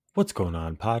What's going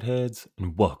on, podheads,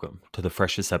 and welcome to the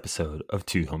freshest episode of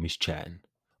Two Homies Chatting.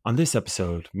 On this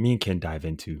episode, me and Ken dive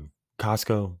into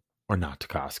Costco or not to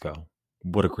Costco.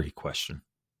 What a great question.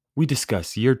 We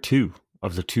discuss year 2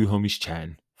 of the Two Homies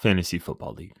Chatting Fantasy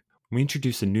Football League. We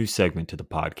introduce a new segment to the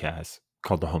podcast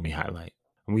called the Homie Highlight.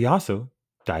 And we also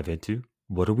dive into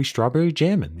what are we strawberry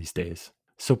jamming these days.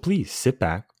 So please sit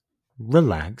back,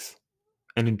 relax,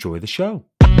 and enjoy the show.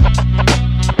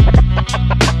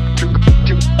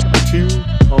 Two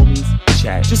homies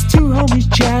chat. Just two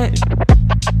homies chat.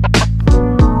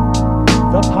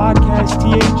 The podcast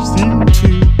THC.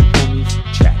 Two homies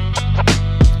chat.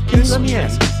 Let me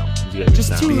ask you something.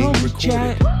 Just two homies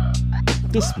chat.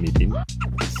 This meeting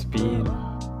is being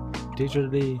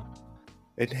digitally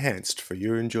enhanced for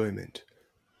your enjoyment.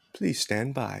 Please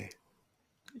stand by.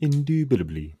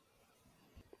 Indubitably.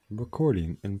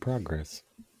 Recording in progress.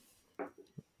 All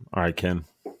right, Ken.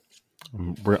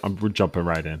 We're jumping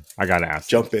right in. I gotta ask.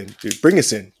 Jump in, dude. Bring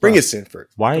us in. Bring us in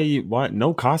first. Why are you? What?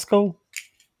 No Costco?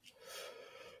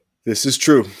 This is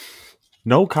true.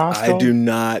 No Costco. I do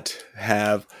not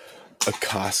have a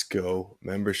Costco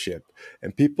membership,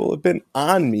 and people have been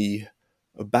on me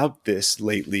about this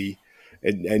lately,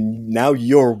 and now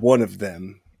you're one of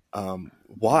them.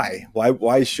 Why?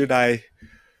 Why should I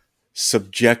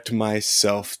subject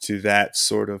myself to that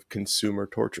sort of consumer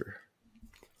torture?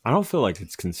 I don't feel like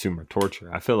it's consumer torture.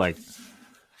 I feel like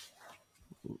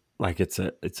it's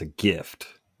a gift,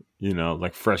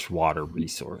 like fresh water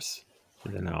resource.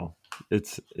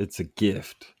 It's a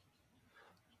gift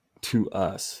to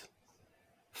us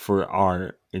for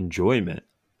our enjoyment.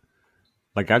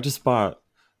 Like I just bought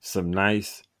some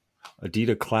nice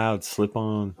Adidas Cloud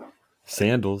slip-on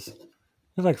sandals.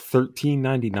 They're like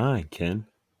 $13.99, Ken.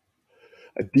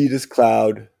 Adidas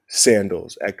Cloud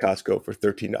sandals at Costco for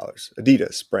 $13.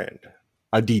 Adidas brand.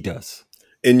 Adidas.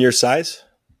 In your size?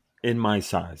 In my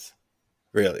size.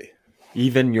 Really?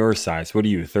 Even your size. What are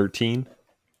you, 13?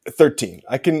 13.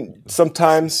 I can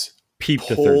sometimes peep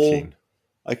to 13.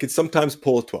 I could sometimes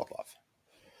pull a 12 off.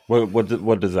 What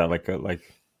does that like?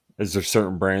 Is there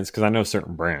certain brands? Because I know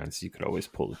certain brands you could always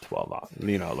pull the 12 off.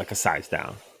 Like a size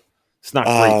down. It's not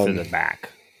great for the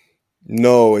back.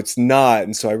 No, it's not.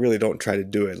 And so I really don't try to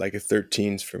do it. Like a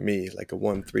 13's for me, like a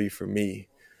 1-3 for me.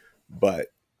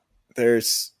 But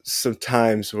there's some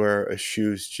times where a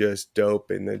shoe's just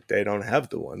dope and that they don't have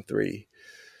the 1-3.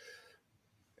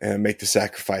 And I make the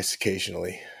sacrifice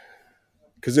occasionally.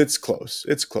 Because it's close.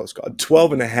 It's close.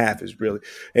 12 and a half is really...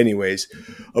 Anyways,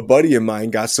 a buddy of mine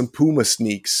got some Puma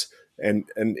sneaks. And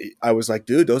I was like,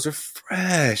 dude, those are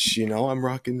fresh. I'm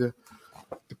rocking the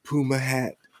Puma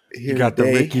hat. You got the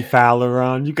Ricky Fowler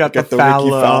on. You got the Ricky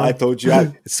Fowler on. I told you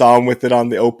I saw him with it on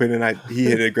the open, and he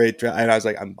hit a great drive. And I was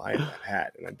like, I'm buying that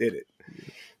hat, and I did it.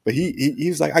 But he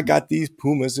was like, I got these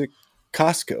Pumas at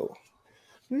Costco.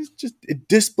 It's just a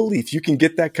disbelief. You can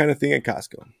get that kind of thing at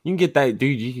Costco. You can get that,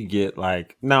 dude. You can get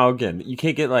now again, you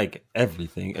can't get like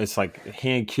everything. It's like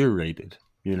hand curated,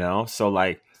 So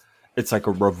like, it's like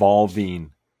a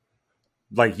revolving.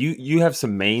 Like you have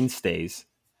some mainstays.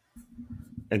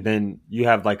 And then you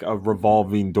have like a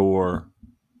revolving door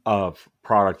of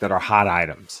product that are hot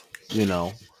items,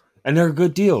 and they're a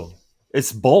good deal.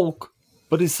 It's bulk,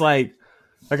 but it's like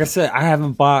I said, I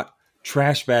haven't bought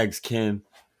trash bags, Ken,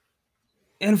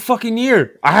 in a fucking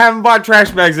year. I haven't bought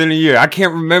trash bags in a year. I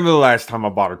can't remember the last time I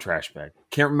bought a trash bag.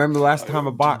 Can't remember the last time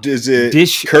I bought. Is it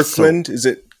dish Kirkland? soap. Is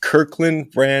it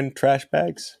Kirkland brand trash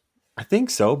bags? I think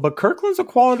so, but Kirkland's a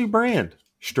quality brand,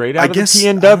 straight out of the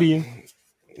PNW.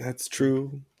 That's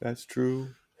true.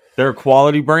 They're a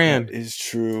quality brand. That is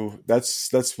true.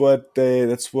 That's what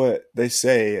they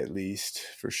say, at least,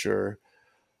 for sure.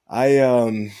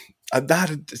 It's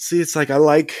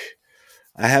like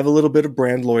I have a little bit of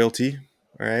brand loyalty,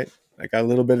 all right? I got a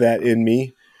little bit of that in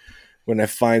me when I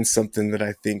find something that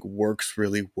I think works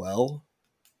really well.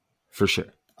 For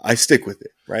sure. I stick with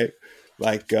it, right?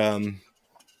 Like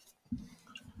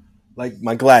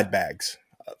my Glad bags.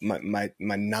 My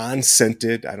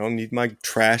non-scented, I don't need my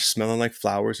trash smelling like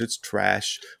flowers, it's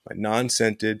trash. My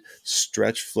non-scented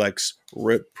stretch flex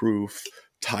rip proof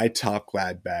tie top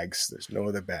Glad bags. There's no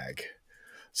other bag.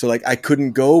 So like I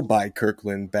couldn't go buy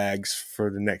Kirkland bags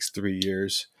for the next 3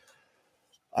 years.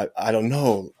 I don't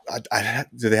know.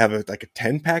 Do they have a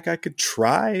 10-pack I could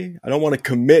try? I don't want to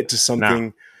commit to something.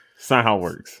 No, it's not how it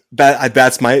works.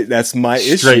 That's my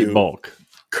issue. Straight bulk.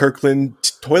 Kirkland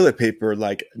toilet paper,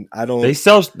 like I don't. They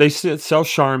sell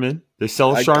Charmin. They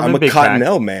sell Charmin. I'm a big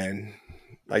Cottonelle pack. Man.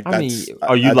 Like I that's. mean,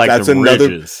 are you like that's the another?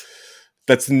 ridges?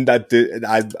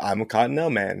 I'm a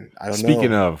Cottonelle Man. I don't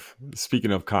Speaking know. of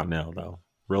Cottonelle though,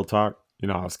 real talk.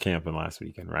 I was camping last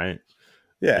weekend, right?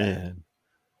 Yeah. and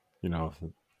you know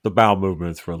the bowel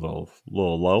movements were a little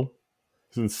low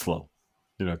and slow.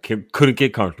 You know, couldn't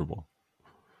get comfortable.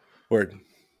 Word.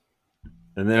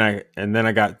 And then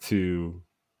I got to,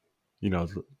 you know,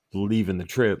 leaving the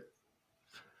trip,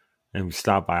 and we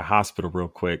stopped by a hospital real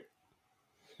quick,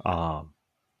 um,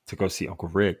 to go see Uncle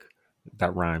Rick.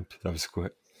 That rhymed. That was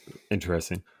quite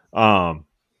interesting.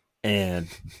 And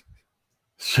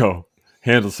so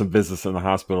handled some business in the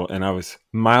hospital, and I was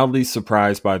mildly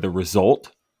surprised by the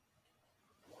result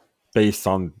based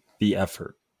on the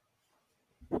effort.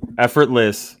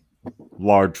 Effortless,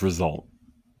 large result.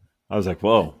 I was like,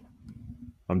 whoa,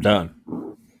 I'm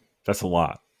done. That's a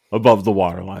lot above the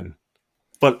waterline.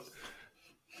 But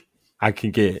I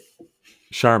can get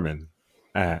Charmin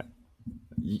at,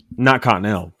 not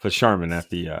Continental, but Charmin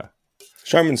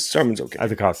Charmin's okay. at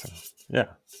the Costco. Yeah.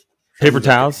 Paper Charmin's okay.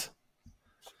 towels,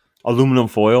 aluminum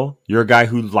foil. You're a guy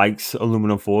who likes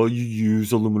aluminum foil. You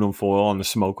use aluminum foil on the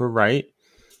smoker, right?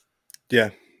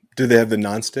 Yeah. Do they have the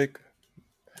nonstick?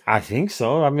 I think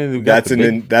so. I mean, we got That's the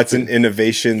big. that's an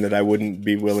innovation that I wouldn't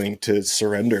be willing to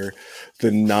surrender. The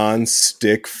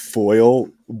non-stick foil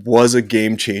was a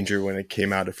game changer when it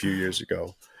came out a few years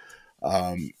ago.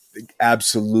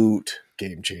 Absolute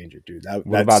game changer, dude.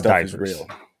 What That about stuff is diapers? real.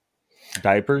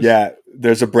 Diapers? Yeah,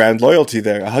 there's a brand loyalty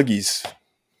there. Huggies.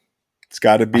 It's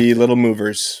got to be Little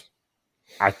Movers.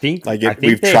 I think We've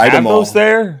they tried have them all. those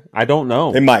there. I don't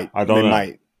know. They might. I don't they know.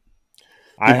 might.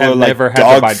 I People have are never like had to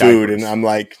dog buy food, diapers. and I'm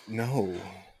like, no.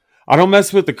 I don't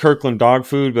mess with the Kirkland dog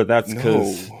food, but that's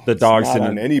because the dogs not didn't.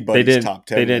 on anybody's top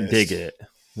 10 They didn't list. dig it.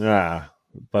 Yeah,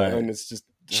 but And it's just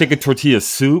chicken tortilla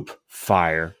soup,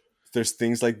 fire, there's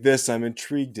things like this I'm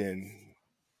intrigued in.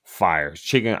 fire.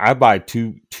 Chicken. I buy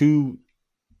two.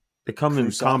 They come in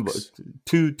Crusox. combo.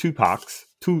 Two packs.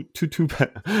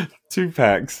 Two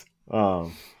packs. But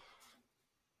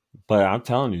I'm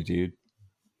telling you, dude,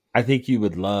 I think you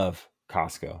would love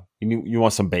Costco. You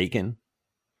want some bacon?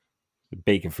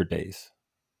 Bacon for days.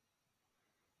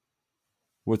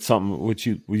 What's something? Would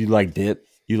you like dip?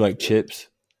 You like chips?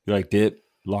 You like dip?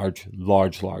 Large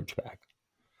bag.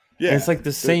 Yeah, And it's like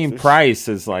the same price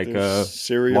as like a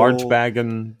cereal, large bag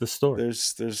in the store.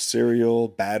 There's cereal,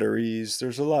 batteries.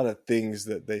 There's a lot of things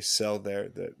that they sell there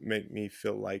that make me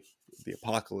feel like the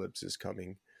apocalypse is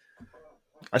coming.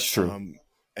 That's true.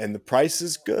 And the price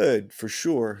is good for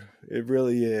sure. It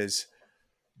really is.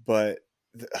 But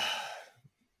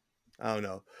I don't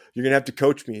know. You're gonna have to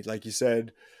coach me, like you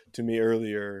said to me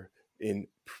earlier, in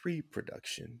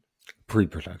pre-production.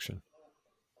 Pre-production.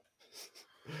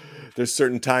 There's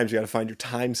certain times you got to find your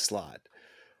time slot,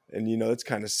 and it's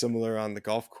kind of similar on the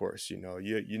golf course. You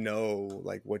know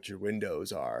like what your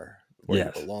windows are, where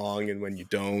you belong, and when you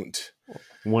don't.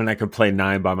 When I can play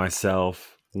 9 by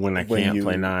myself, when I can't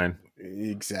play 9.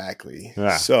 Exactly.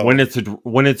 Yeah. So when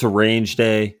it's a range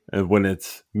day and when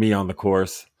it's me on the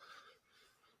course.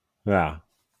 Yeah.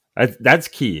 That's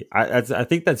key. I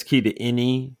think that's key to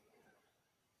any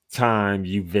time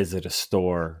you visit a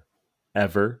store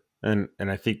ever. And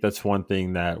I think that's one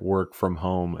thing that work from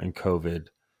home and COVID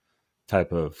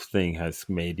type of thing has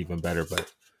made even better.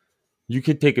 But you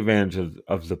could take advantage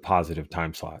of the positive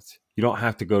time slots. You don't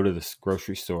have to go to the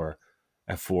grocery store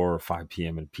at 4 or 5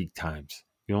 p.m. in peak times.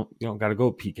 You don't got to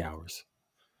go peak hours.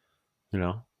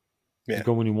 Just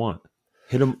go when you want.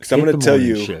 Hit them. I'm going to tell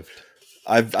you, shift.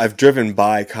 I've driven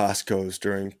by Costco's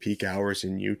during peak hours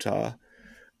in Utah,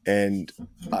 and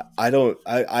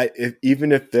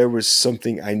even if there was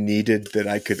something I needed that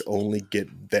I could only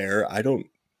get there, I don't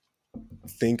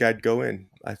think I'd go in.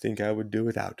 I think I would do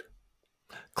without.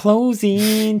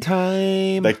 Closing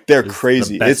time. Like they're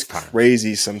crazy. It's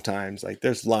crazy sometimes. Like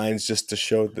there's lines just to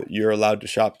show that you're allowed to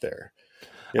shop there.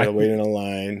 You know, wait in a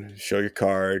line, show your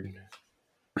card.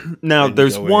 Now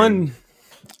there's one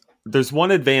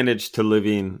advantage to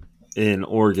living in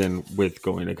Oregon with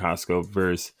going to Costco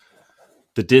versus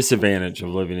the disadvantage of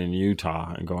living in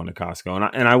Utah and going to Costco.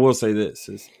 And I will say this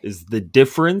is the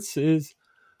difference is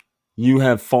you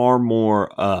have far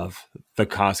more of the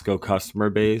Costco customer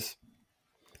base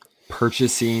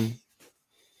purchasing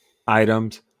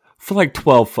items for like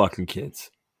 12 fucking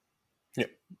kids. Yeah.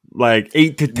 Like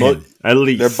 8 to 10 at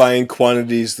least. They're buying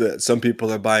quantities that some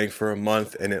people are buying for a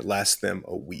month and it lasts them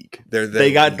a week.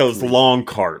 They got those long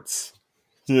carts.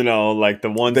 Like the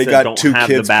ones they that got don't 2 have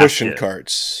kids the basket. pushing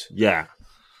carts. Yeah.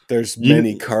 There's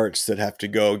many carts that have to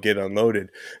go get unloaded.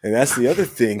 And that's the other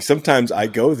thing. Sometimes I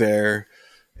go there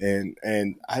and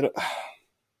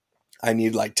I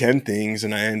need like 10 things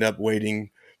and I end up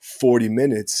waiting 40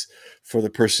 minutes for the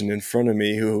person in front of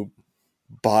me who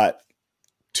bought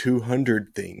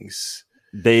 200 things.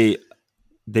 They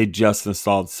they just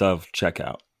installed self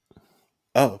checkout.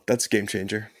 Oh, that's a game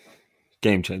changer.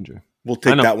 Game changer. We'll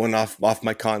take that one off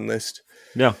my con list.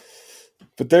 Yeah.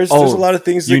 But there's a lot of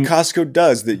things that Costco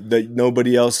does that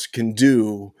nobody else can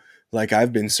do. Like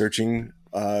I've been searching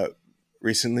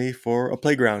recently for a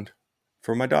playground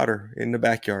for my daughter in the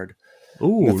backyard.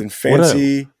 Ooh, nothing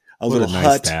fancy. A little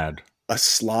hut, dad. A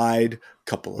slide, a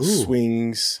couple of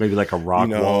swings. Maybe like a rock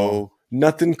wall.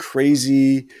 Nothing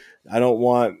crazy. I don't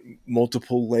want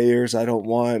multiple layers. I don't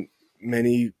want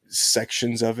many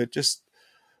sections of it. Just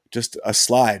a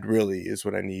slide really is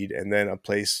what I need. And then a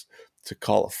place to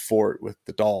call a fort with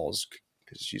the dolls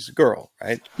because she's a girl,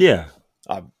 right? Yeah.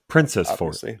 Princess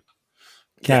obviously. Fort.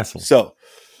 Castle. Yeah. So,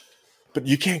 but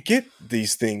you can't get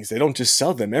these things. They don't just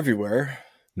sell them everywhere.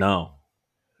 No.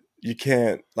 You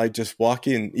can't like just walk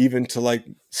in even to like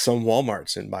some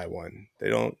Walmarts and buy one. They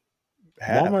don't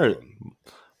have them.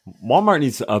 Walmart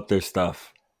needs to up their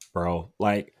stuff, bro.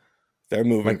 Like they're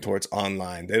moving towards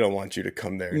online. They don't want you to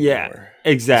come there anymore. Yeah,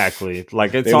 exactly.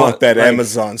 Like they want that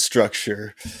Amazon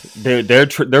structure.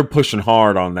 They're pushing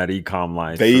hard on that e-com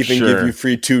life. They even give you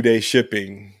free 2-day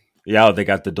shipping. Yeah, they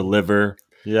got the deliver.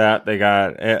 Yeah, they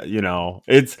got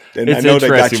it's and it's I know interesting.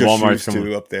 They got your Walmart's shoes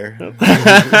too up there.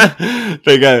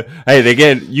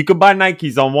 You can buy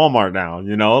Nikes on Walmart now.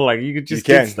 Like you could just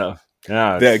get stuff.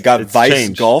 Yeah, they got Vice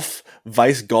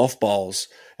golf balls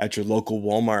at your local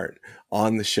Walmart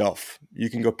on the shelf. You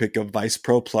can go pick up Vice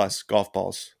Pro Plus golf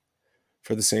balls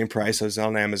for the same price as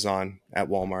on Amazon at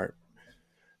Walmart.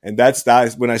 And that's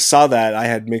when I saw that, I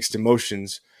had mixed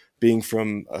emotions. Being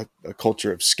from a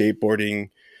culture of skateboarding,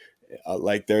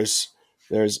 like there's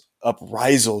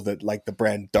Uprisal that like the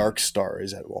brand Dark Star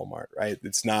is at Walmart, right?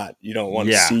 It's not, you don't want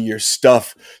to see your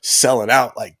stuff selling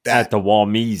out like that at the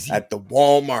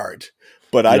Walmart.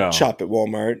 But I'd shop at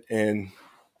Walmart, and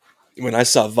when I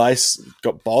saw Vice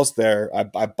balls there, I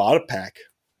bought a pack.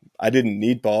 I didn't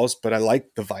need balls, but I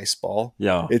liked the Vice ball.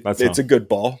 Yeah, it's a good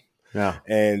ball. Yeah,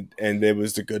 and it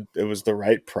was the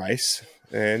right price,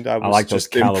 and I was like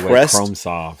just those Callaway impressed. Chrome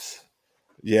Softs.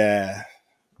 Yeah,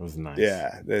 it was nice.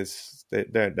 Yeah,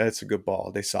 that's a good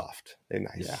ball. They soft. They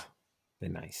nice. Yeah, they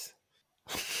nice.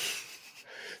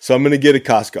 So I'm gonna get a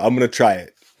Costco. I'm gonna try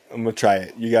it. I'm gonna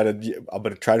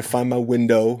try to find my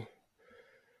window.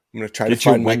 I'm gonna try to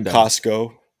find my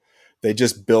Costco. They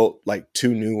just built like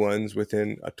 2 new ones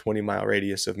within a 20-mile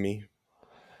radius of me,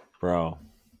 bro.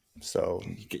 So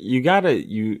you gotta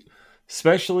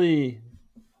especially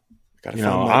find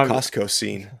my Costco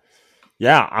scene.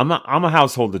 Yeah, I'm a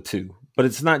household of 2, but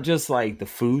it's not just like the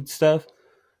food stuff.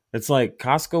 It's like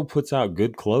Costco puts out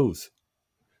good clothes,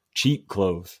 cheap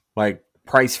clothes, like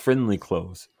price friendly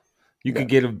clothes. You can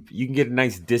get a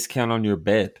nice discount on your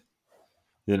bed,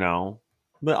 but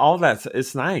all that,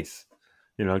 it's nice.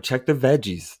 Check the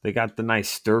veggies. They got the nice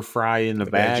stir fry in the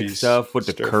bag veggies, stuff with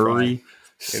the curry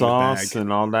sauce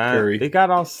and all that. Curry. They got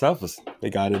all stuff.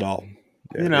 They got it all.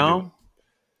 Yeah,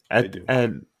 at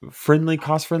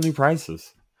cost friendly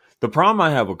prices. The problem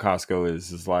I have with Costco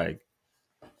is like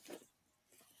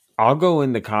I'll go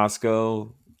into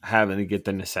Costco having to get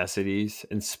the necessities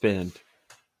and spend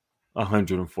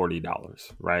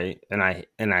 $140, right? And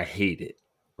I hate it,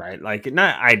 right? Like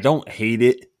I don't hate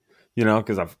it,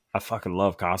 because I fucking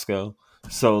love Costco.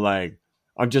 So like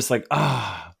I'm just like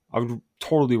I would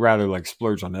totally rather like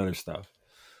splurge on other stuff,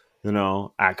 at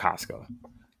Costco.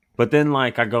 But then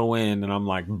like I go in and I'm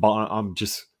like I'm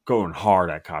just going hard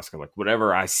at Costco. Like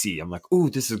whatever I see, I'm like, ooh,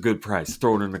 this is a good price.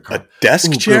 Throw it in the cart. A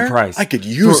desk chair? Good price. I could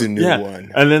use a new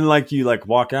one. And then like you like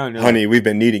walk out and you're honey, we've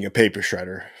been needing a paper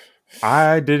shredder.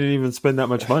 I didn't even spend that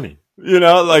much money.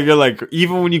 Like you're like,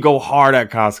 even when you go hard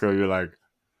at Costco, you're like,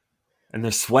 and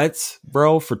their sweats,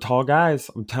 bro, for tall guys.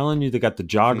 I'm telling you, they got the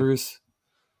joggers.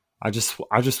 I just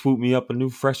swooped me up a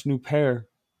fresh new pair.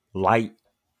 Light,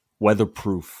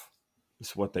 weatherproof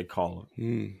is what they call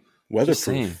it.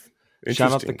 Weatherproof.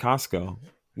 Shout out to Costco.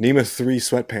 NEMA 3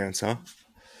 sweatpants, huh?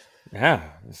 Yeah,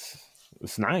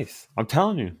 it's nice. I'm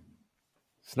telling you,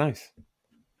 it's nice.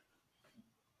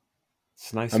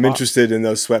 It's nice. I'm interested in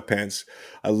those sweatpants.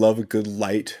 I love a good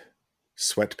light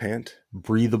sweatpant.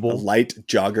 Breathable. A light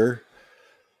jogger.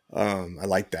 I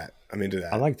like that. I'm into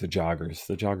that. I like the joggers.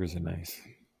 The joggers are nice.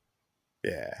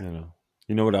 Yeah.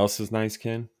 You know what else is nice,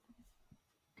 Ken?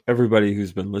 Everybody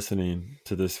who's been listening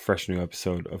to this fresh new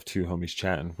episode of Two Homies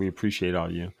Chatting, we appreciate all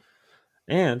you.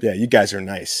 And yeah, you guys are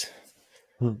nice.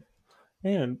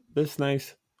 And this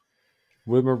nice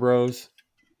Widmer Bros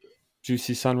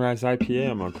Juicy Sunrise IPA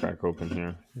I'm gonna crack open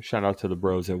here. Shout out to the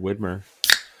bros at Widmer.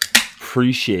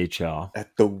 appreciate y'all.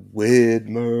 At the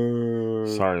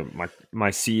Widmer. Sorry, my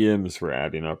CMs were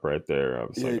adding up right there. I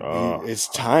was like, oh. It's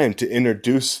time to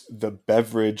introduce the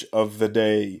beverage of the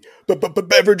day.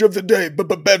 Beverage of the day.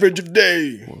 Beverage of the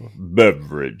day.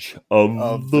 Beverage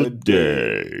of the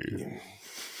day.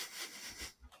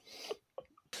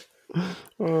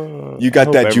 You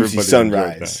got that Juicy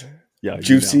Sunrise. Yeah,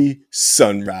 Juicy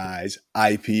Sunrise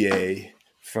IPA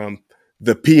from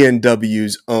the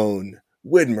PNW's own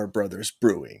Widmer Brothers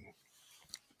Brewing.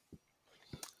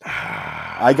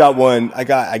 I got one. I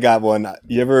got one.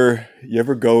 You ever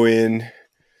go in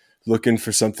looking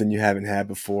for something you haven't had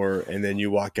before, and then you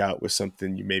walk out with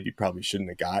something you maybe probably shouldn't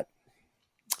have got?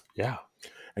 Yeah.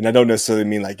 And I don't necessarily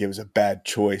mean like it was a bad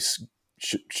choice.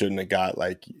 Shouldn't have got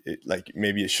like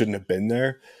maybe it shouldn't have been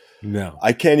there. No.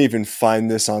 I can't even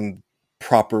find this on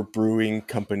Proper Brewing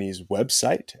Company's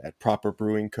website at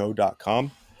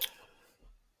properbrewingco.com.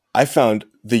 I found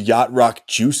the Yacht Rock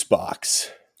Juice Box.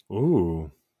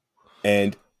 Ooh.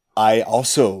 And I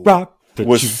also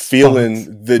was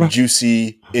feeling the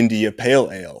Juicy India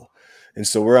Pale Ale. And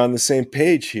so we're on the same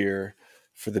page here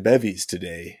for the bevies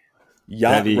today.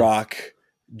 Yacht Rock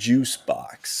Juice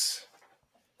Box.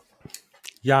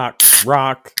 Yacht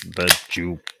Rock the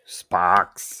Juice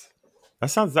Box.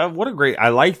 What a great, I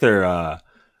like the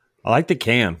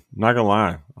can. I'm not gonna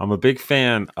lie. I'm a big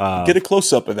fan of, get a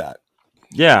close up of that.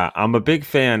 Yeah, I'm a big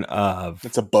fan of,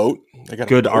 it's a boat.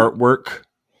 Good artwork,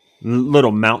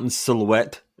 little mountain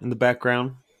silhouette in the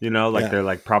background. They're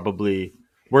like probably,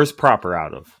 where's Proper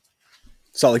out of?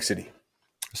 Salt Lake City.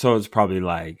 So it's probably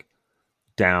like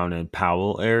down in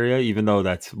Powell area, even though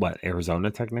that's Arizona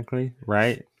technically,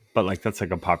 right? But like that's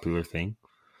like a popular thing.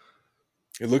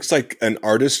 It looks like an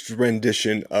artist's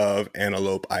rendition of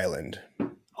Antelope Island.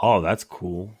 Oh, that's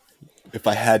cool. If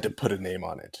I had to put a name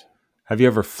on it. Have you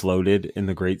ever floated in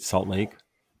the Great Salt Lake?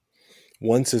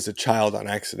 Once as a child on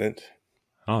accident.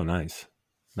 Oh, nice.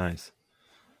 Nice.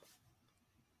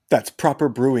 That's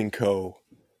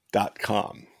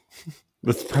properbrewingco.com.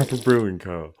 That's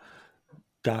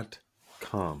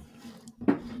properbrewingco.com.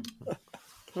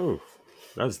 Oh,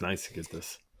 that was nice to get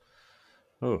this.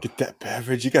 Oh, get that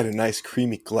beverage. You got a nice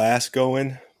creamy glass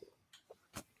going.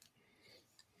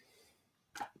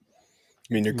 I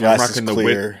mean, your glass is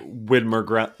clear.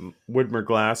 Widmer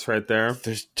glass right there.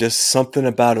 There's just something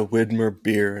about a Widmer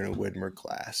beer and a Widmer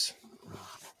glass.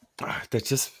 That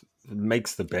just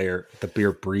makes the beer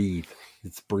breathe.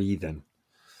 It's breathing.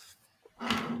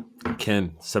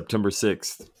 Ken, September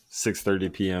 6th,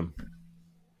 6:30 p.m.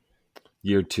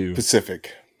 Year 2.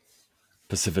 Pacific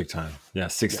time. Yeah,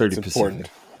 6:30 Pacific. Important.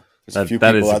 There's a few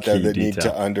people out there that need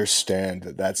to understand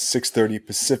that that's 6:30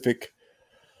 Pacific,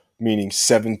 meaning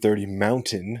 7:30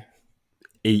 Mountain.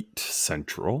 8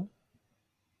 Central.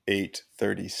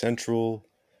 8:30 Central.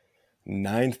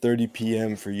 9:30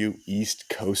 p.m. for you East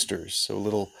Coasters. So a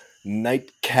little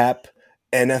nightcap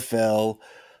NFL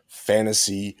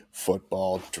fantasy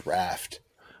football draft.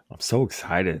 I'm so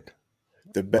excited.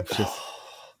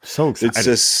 So excited. It's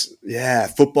just,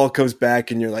 football comes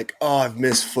back and you're like, oh, I've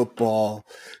missed football.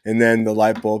 And then the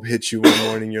light bulb hits you one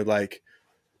morning. You're like,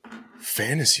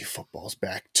 fantasy football's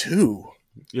back too.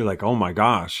 You're like, oh my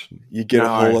gosh. You get a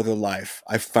whole other life.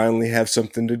 I finally have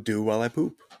something to do while I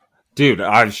poop. Dude,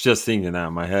 I was just thinking that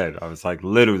in my head. I was like,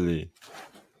 literally,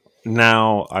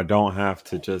 now I don't have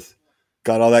to just...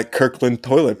 Got all that Kirkland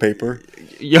toilet paper.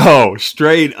 Yo,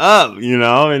 straight up,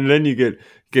 and then you get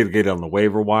on the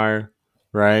waiver wire,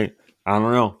 right? I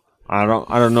don't know. I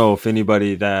don't know if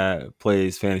anybody that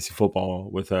plays fantasy football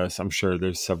with us, I'm sure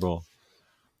there's several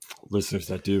listeners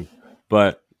that do,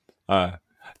 but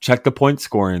check the point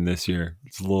scoring this year.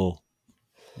 It's a little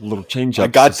change up. I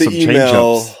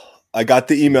got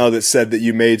the email that said that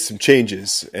you made some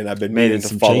changes, and I've been meaning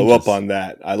to follow up on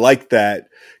that. I like that.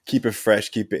 Keep it fresh,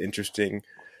 keep it interesting.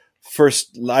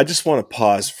 First, I just want to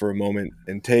pause for a moment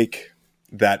and take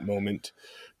that moment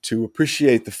to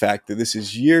appreciate the fact that this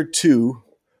is year 2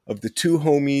 of the Two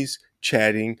Homies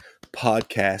Chatting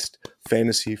Podcast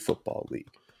Fantasy Football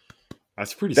League.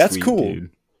 That's pretty That's sweet, cool.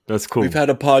 Dude. That's cool. We've had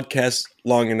a podcast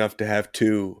long enough to have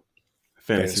 2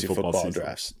 fantasy football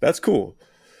drafts. That's cool.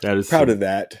 That is proud of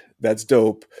that. That's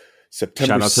dope.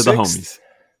 September 6th. Shout out to the homies.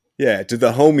 Yeah, to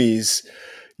the homies.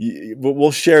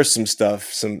 We'll share some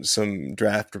stuff, some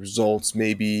draft results,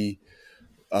 maybe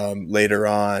later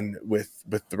on with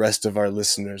the rest of our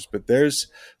listeners. But there's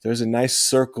a nice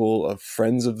circle of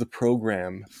friends of the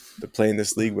program that play in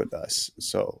this league with us.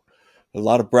 So a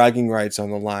lot of bragging rights on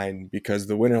the line because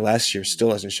the winner last year still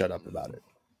hasn't shut up about it.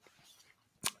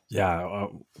 Yeah.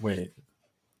 Wait.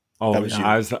 Oh, that was you.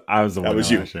 I was the winner. That was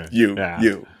you. Last year. You. Yeah.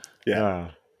 You. Yeah.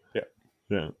 Yeah.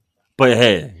 Yeah. But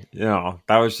hey,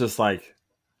 that was just like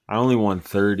I only won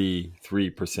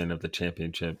 33% of the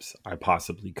championships I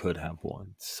possibly could have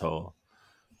won. So,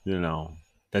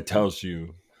 that tells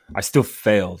you I still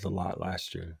failed a lot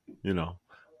last year.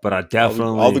 But I All the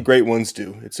definitely, great ones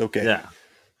do. It's okay. yeah.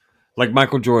 Like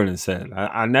Michael Jordan said,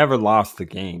 I never lost the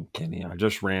game, Kenny. I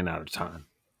just ran out of time.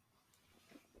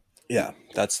 Yeah,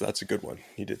 that's a good one.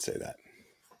 He did say that.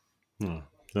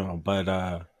 But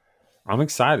I'm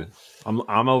excited.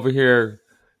 I'm over here.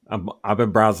 I've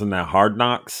been browsing that Hard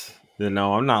Knocks. I'm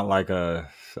not like a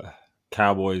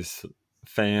Cowboys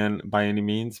fan by any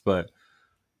means, but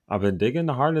I've been digging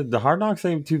the Hard Knocks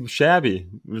ain't too shabby.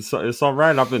 It's all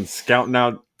right. I've been scouting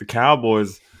out the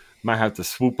Cowboys. Might have to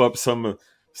swoop up some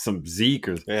Zeke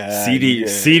or Yeah,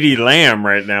 CD Lamb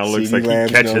right now. Looks CeeDee like he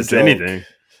Lamb's no catches joke. anything.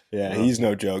 Yeah, he's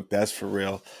no joke. That's for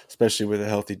real, especially with a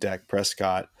healthy Dak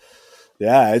Prescott.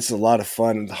 Yeah, it's a lot of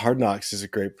fun. The Hard Knocks is a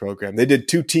great program. They did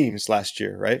 2 teams last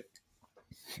year, right?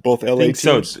 Both I LA think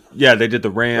so. teams. Yeah, they did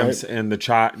the Right? Rams and the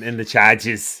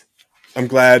Chargers. I'm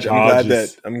glad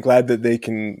Chargers.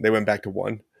 that they went back to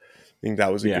 1. I think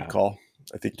that was a good Yeah. call.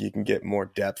 I think you can get more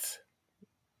depth,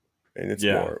 and it's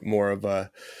Yeah. more of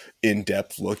a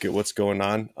in-depth look at what's going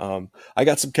on. I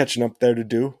got some catching up there to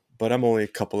do, but I'm only a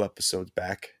couple episodes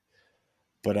back.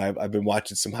 But I've been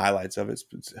watching some highlights of it.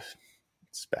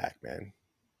 It's back, man.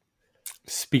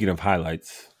 Speaking of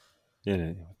highlights,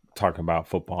 talking about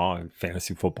football and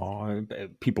fantasy football and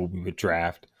people we would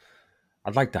draft,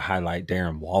 I'd like to highlight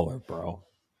Darren Waller, bro.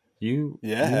 You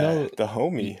know The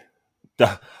homie.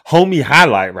 the homie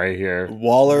highlight right here,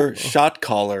 Waller shot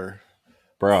caller,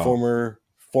 bro.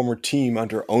 former team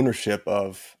under ownership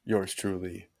of yours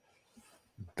truly.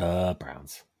 The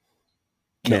Browns.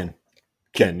 No.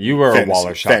 Ken, you were Fantasy, a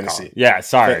Waller shot fantasy. caller. Yeah,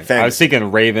 sorry. Fantasy. I was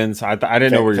thinking Ravens. I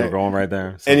didn't know where you were going right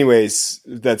there. So. Anyways,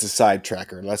 that's a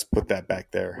sidetracker. Let's put that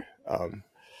back there.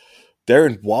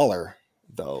 Darren Waller,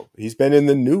 though, he's been in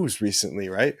the news recently,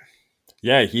 right?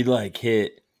 Yeah, he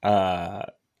hit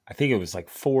I think it was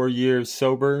 4 years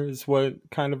sober is what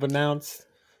kind of announced.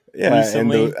 Yeah,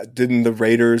 recently. and didn't the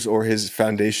Raiders or his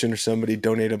foundation or somebody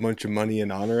donate a bunch of money in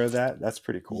honor of that? That's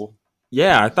pretty cool.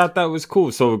 Yeah, I thought that was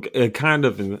cool. So it kind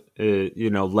of,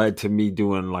 led to me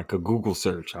doing a Google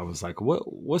search. I was like,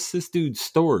 what's this dude's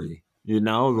story?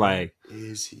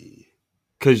 Is he?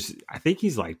 Because I think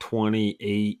he's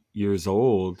 28 years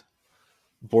old.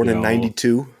 Born in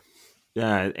 92.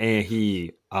 Yeah, and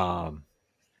he, I'm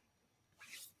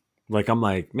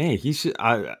like, man, he should.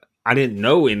 I didn't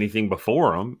know anything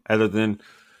before him other than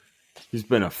he's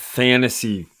been a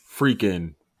fantasy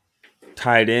freaking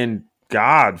tight end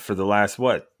god for the last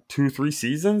 2-3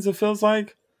 seasons. It feels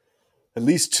like at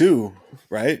least 2,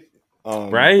 right?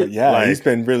 Right? But yeah, he's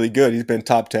been really good. He's been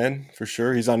top 10 for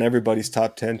sure. He's on everybody's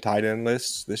top 10 tight end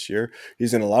lists this year.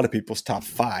 He's in a lot of people's top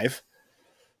 5.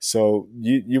 So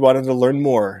you wanted to learn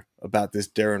more about this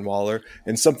Darren Waller,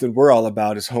 and something we're all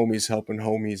about is homies helping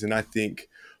homies. And I think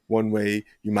one way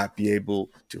you might be able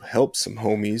to help some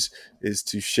homies is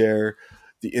to share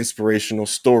the inspirational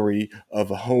story of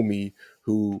a homie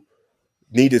who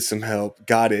needed some help,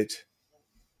 got it,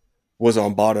 was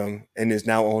on bottom, and is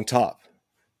now on top.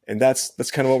 And that's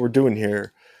kind of what we're doing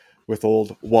here with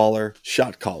old Waller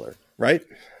shot caller, right?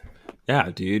 Yeah,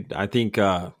 dude. I think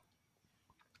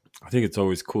it's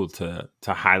always cool to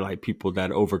highlight people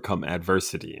that overcome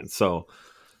adversity. And so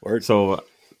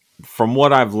from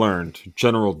what I've learned,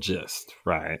 general gist,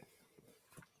 right,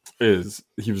 is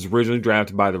he was originally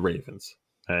drafted by the Ravens.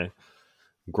 Okay.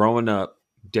 Growing up,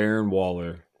 Darren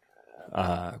Waller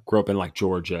grew up in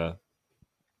Georgia.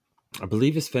 I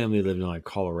believe his family lived in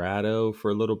Colorado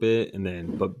for a little bit,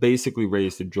 but basically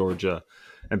raised in Georgia.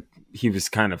 And he was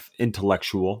kind of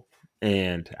intellectual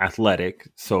and athletic,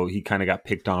 so he kind of got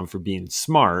picked on for being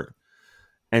smart,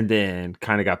 and then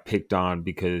kind of got picked on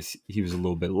because he was a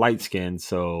little bit light skinned,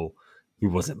 so he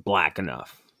wasn't black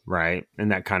enough, right?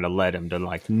 And that kind of led him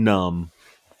to numb,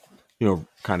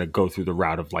 kind of go through the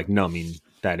route of numbing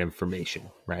that information,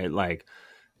 right?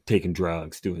 Taking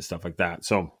drugs, doing stuff like that.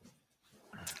 So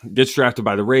gets drafted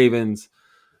by the Ravens,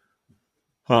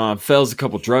 fails a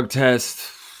couple drug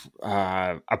tests,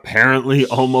 apparently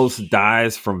almost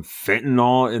dies from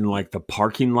fentanyl in the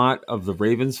parking lot of the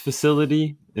Ravens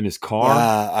facility in his car.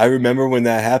 I remember when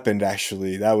that happened.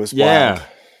 Actually, that was wild.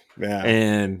 Yeah,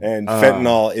 and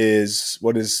fentanyl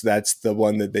that's the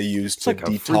one that they use to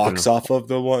detox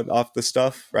off the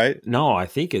stuff, right? No, I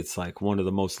think it's one of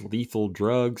the most lethal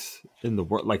drugs in the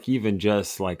world. Even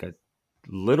just a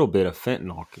little bit of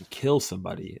fentanyl can kill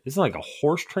somebody. It's a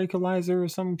horse tranquilizer or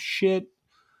some shit.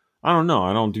 I don't know.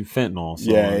 I don't do fentanyl.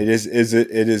 So yeah, it is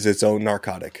its own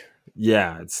narcotic.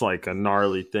 Yeah, it's like a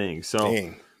gnarly thing. So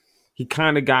Dang. he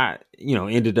kind of got,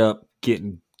 ended up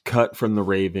getting cut from the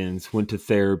Ravens, went to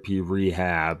therapy,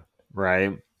 rehab,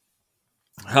 right?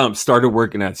 Started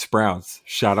working at Sprouts.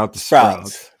 Shout out to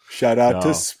Sprouts. Sprouts. Shout out to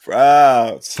Yo,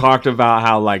 Sprouts. talked about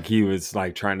how like he was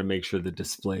like trying to make sure the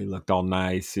display looked all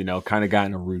nice, kind of got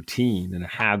in a routine and a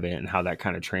habit, and how that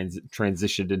kind of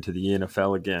transitioned into the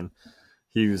NFL again.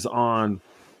 He was on,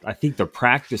 I think, the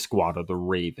practice squad of the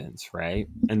Ravens, right?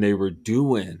 And they were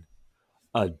doing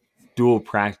a dual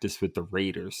practice with the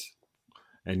Raiders,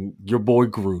 and your boy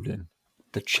Gruden,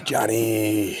 the chump,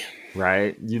 Johnny.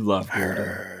 right? You love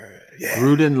Gruden. Yeah.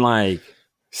 Gruden like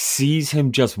sees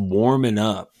him just warming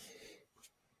up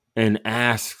and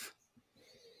asks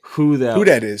who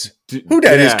that is. Who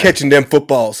that is catching them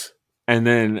footballs. And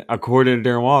then, according to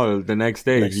Darren Waller, the next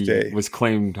day he was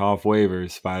claimed off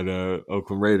waivers by the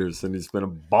Oakland Raiders, and he's been a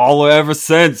baller ever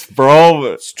since, bro.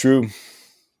 It's true.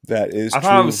 That is true. I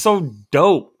thought it was so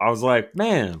dope. I was like,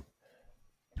 man,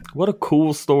 what a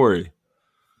cool story.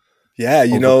 Yeah,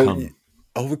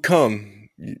 overcome.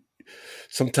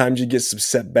 Sometimes you get some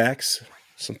setbacks.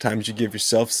 Sometimes you give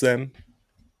yourself them.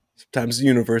 Sometimes the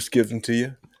universe gives them to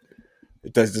you.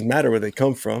 It doesn't matter where they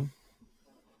come from.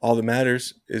 All that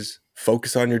matters is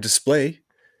focus on your display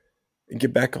and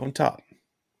get back on top.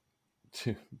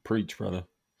 Preach, brother.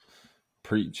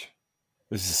 Preach.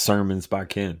 This is sermons by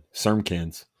Ken.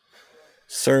 Sermkins.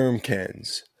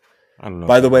 I don't know.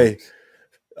 By the way,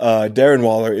 Darren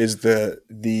Waller is the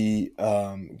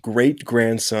great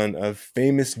grandson of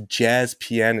famous jazz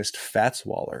pianist Fats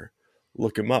Waller.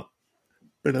 Look him up.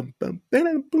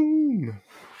 Boom.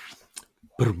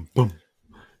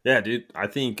 Yeah, dude. I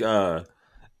think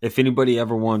if anybody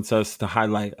ever wants us to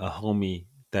highlight a homie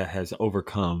that has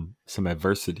overcome some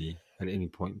adversity at any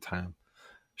point in time,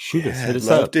 hit us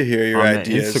up. Love to hear your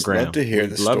ideas. Instagram. Love to hear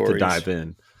the stories. Love to dive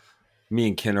in. Me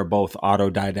and Ken are both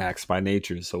autodidacts by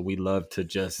nature, so we love to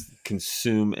just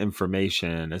consume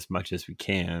information as much as we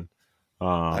can.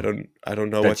 I don't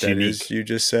know what that is you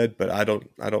just said, but I don't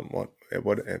want.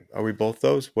 What are we both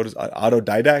those? What is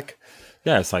autodidact?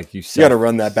 Yeah, it's like you got to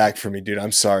run that back for me, dude.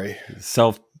 I'm sorry.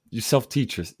 You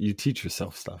teach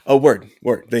yourself stuff. Oh, word.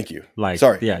 Thank you.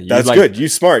 Sorry. Yeah, that's good. You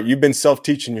smart. You've been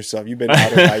self-teaching yourself. You've been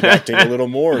autodidacting a little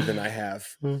more than I have.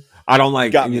 I don't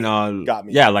like, got me.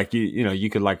 Yeah, like you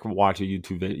could like watch a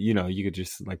YouTube video. You could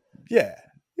just like figure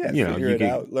it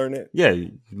out, learn it. Yeah,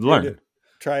 learn.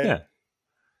 Try it.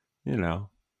 Yeah.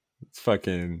 It's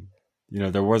fucking,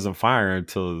 there wasn't fire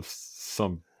until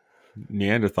some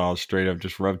Neanderthal straight up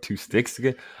just rubbed two sticks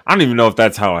together. I don't even know if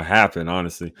that's how it happened,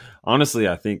 honestly.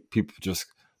 I think people just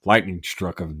lightning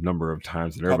struck a number of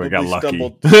times and everybody got lucky.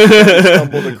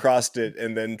 Stumbled across it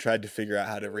and then tried to figure out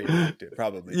how to reenact it,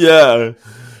 probably. Yeah.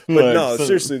 But no,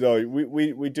 seriously though,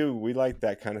 we like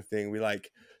that kind of thing. We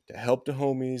like to help the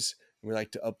homies and we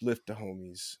like to uplift the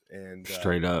homies. And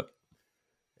straight up.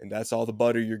 And that's all the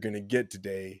butter you're gonna get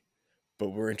today, but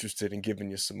we're interested in giving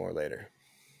you some more later.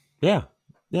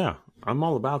 Yeah, I'm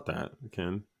all about that,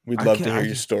 Ken. We'd love to hear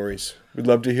your stories. We'd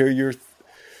love to hear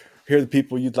the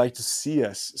people you'd like to see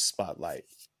us spotlight.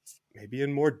 Maybe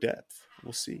in more depth.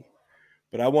 We'll see.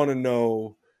 But I want to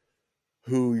know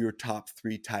who your top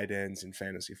 3 tight ends in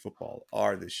fantasy football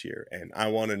are this year. And I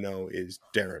want to know, is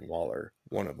Darren Waller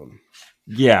one of them?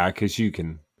 Yeah, because you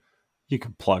can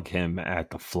plug him at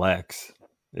the flex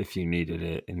if you needed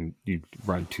it, and you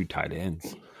run 2 tight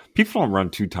ends. People don't run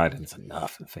 2 tight ends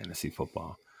enough in fantasy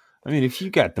football. I mean, if you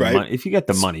got the money, if you got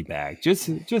the money back, just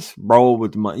roll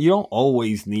with the money. You don't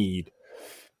always need,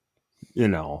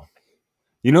 the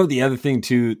other thing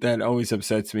too that always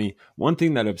upsets me. One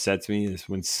thing that upsets me is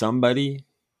when somebody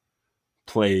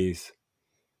plays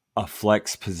a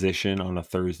flex position on a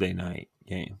Thursday night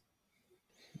game.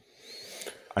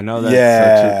 I know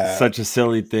that's such a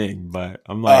silly thing, but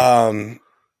I'm like,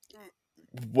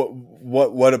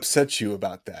 what upsets you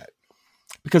about that?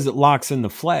 Because it locks in the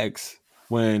flex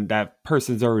when that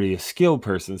person's already a skilled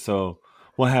person. So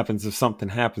what happens if something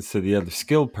happens to the other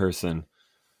skilled person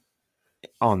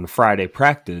on the Friday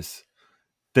practice?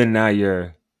 Then now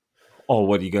you're,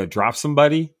 what are you gonna drop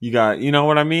somebody? You got, you know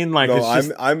what I mean? Like, no, it's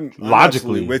just I'm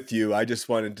logically with you. I just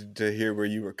wanted to hear where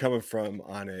you were coming from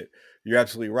on it. You're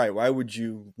absolutely right. Why would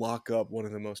you lock up one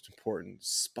of the most important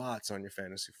spots on your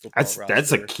fantasy football roster?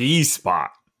 That's a key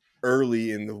spot early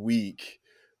in the week,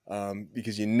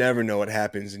 because you never know what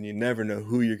happens and you never know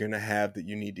who you're going to have that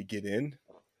you need to get in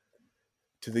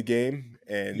to the game.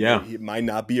 And it might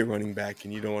not be a running back,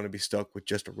 and you don't want to be stuck with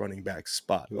just a running back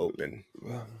spot open.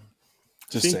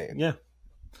 Just saying. Yeah.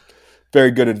 Very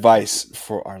good advice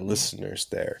for our listeners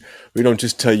there. We don't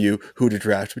just tell you who to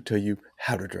draft, we tell you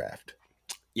how to draft.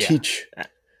 Yeah. Teach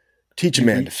a You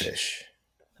man to reach. fish.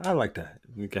 I like that.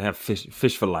 You can have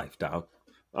fish for life, dog.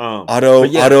 Auto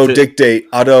But yeah, auto dictate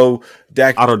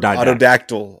autodidact,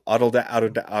 autodactyl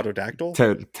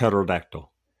autodactyl.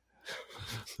 pterodactyl.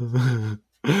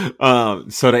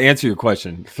 So to answer your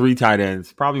question, 3 tight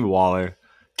ends, probably Waller,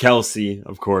 Kelsey,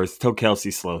 of course, till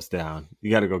Kelsey slows down.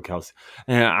 You got to go Kelsey.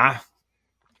 And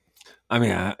I mean,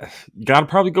 you got to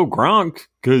probably go Gronk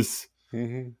because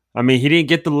I mean, he didn't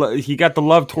get he got the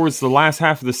love towards the last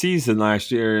half of the season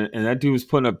last year, and that dude was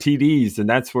putting up TDs, and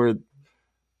that's where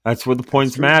the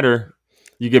points matter.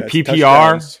 You get That's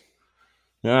PPR, touchdowns.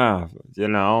 yeah,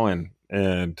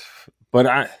 but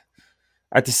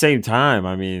at the same time,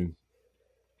 I mean,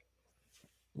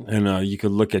 you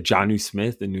could look at Jonnu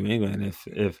Smith in New England.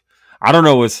 If I don't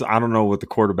know what the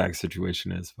quarterback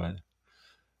situation is, but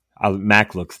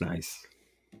Mac looks nice.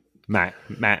 Mac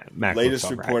Latest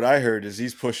looks report I heard is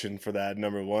he's pushing for that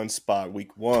number 1 spot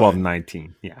week 1.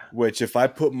 12-19, yeah. Which, if I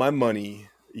put my money,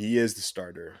 he is the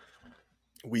starter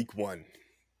week 1.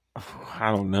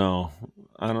 I don't know.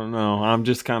 I'm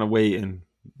just kind of waiting.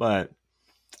 But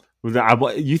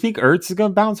you think Ertz is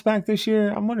going to bounce back this year?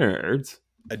 I'm wondering Ertz.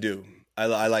 I do.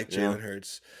 I like Jalen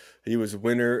Hurts. He was a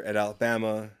winner at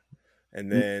Alabama,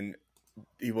 and then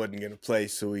he wasn't going to play,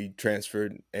 so he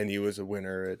transferred, and he was a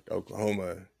winner at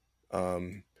Oklahoma.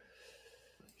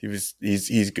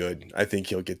 He's good. I think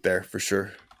he'll get there for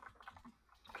sure.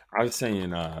 I was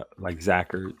saying like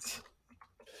Zach Ertz.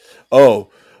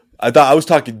 Oh, I thought I was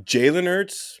talking Jalen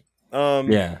Hurts.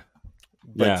 Yeah.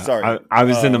 But yeah, sorry. I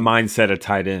was in the mindset of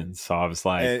tight ends, so I was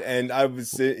like, and I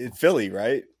was in Philly,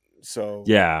 right? So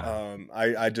yeah,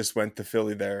 I just went to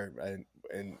Philly there,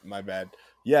 and my bad.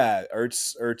 Yeah,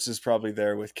 Ertz is probably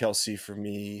there with Kelsey for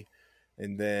me,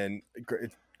 and then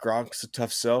Gronk's a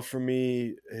tough sell for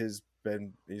me. He's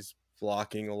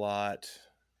blocking a lot.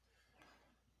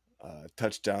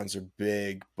 Touchdowns are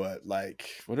big, but like,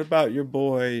 what about your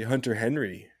boy Hunter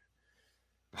Henry?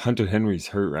 Hunter Henry's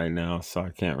hurt right now, so I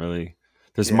can't really.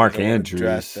 There's Mark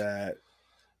Andrews.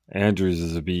 Andrews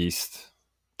is a beast.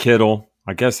 Kittle.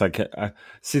 I guess I can.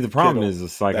 See, the problem is,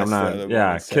 it's like, That's I'm not.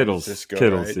 Yeah, Kittle's right? the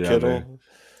Kittle. other.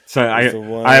 So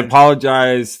I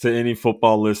apologize to any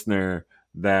football listener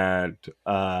that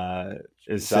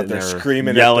is out there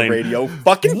screaming yelling, at the radio.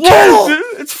 Fucking Kittle!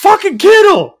 It's fucking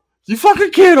Kittle! You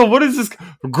fucking Kittle! What is this?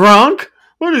 Gronk?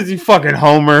 What is he, fucking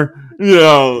Homer?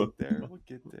 We'll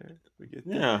get there.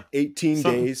 Yeah. 18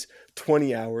 days,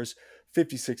 20 hours,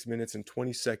 56 minutes, and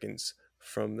 20 seconds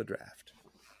from the draft.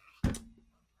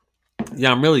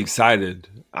 Yeah, I'm really excited.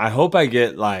 I hope I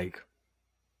get a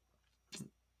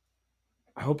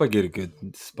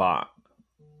good spot.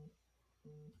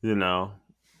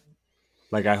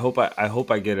 Like I hope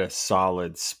I get a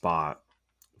solid spot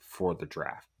for the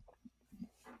draft.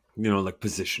 Like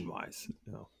position wise.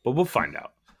 But we'll find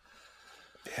out.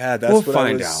 Yeah, that's what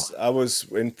I was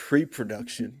in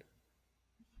pre-production.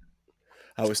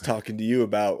 I was talking to you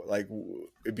about, like,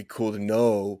 it'd be cool to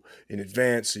know in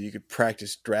advance so you could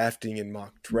practice drafting and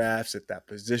mock drafts at that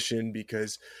position,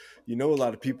 because a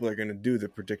lot of people are going to do the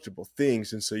predictable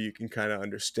things, and so you can kind of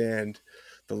understand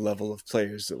the level of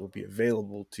players that will be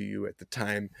available to you at the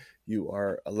time you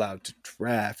are allowed to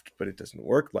draft. But it doesn't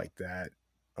work like that.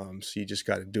 So you just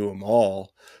got to do them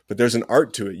all. But there's an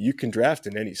art to it. You can draft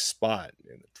in any spot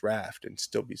in the draft and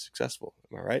still be successful.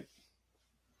 Am I right?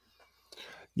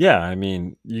 Yeah, I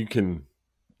mean, you can,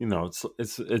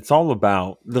 it's all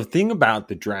about, the thing about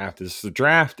the draft is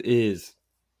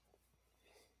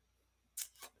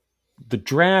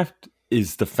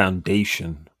the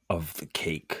foundation of the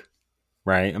cake,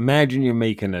 right? Imagine you're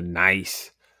making a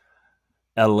nice,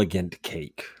 elegant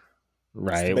cake,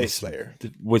 right? Base layer.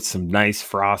 With some nice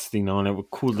frosting on it, with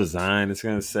cool design. It's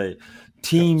going to say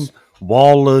Team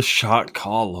Wallace Shot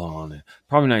Caller on it.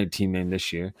 Probably not your team name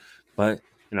this year, but,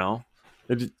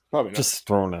 Probably just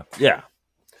throwing up. Yeah.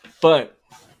 But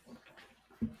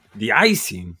the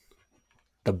icing,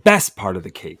 the best part of the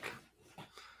cake,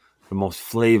 the most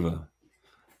flavor,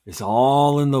 is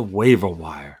all in the waiver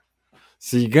wire.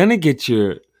 So you're going to get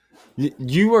you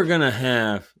are going to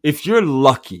have, if you're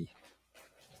lucky,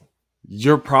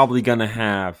 you're probably going to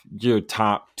have your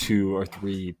top 2 or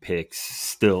 3 picks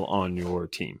still on your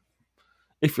team.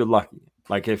 If you're lucky.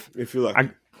 Like if you're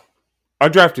lucky. I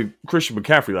drafted Christian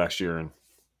McCaffrey last year and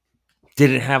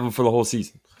didn't have him for the whole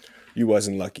season. You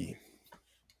wasn't lucky.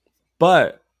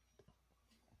 But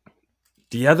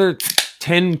the other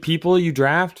 10 people you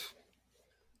draft,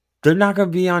 they're not going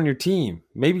to be on your team.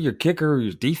 Maybe your kicker or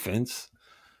your defense.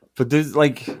 But there's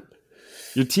like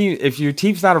your team, if your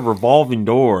team's not a revolving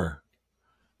door,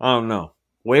 I don't know.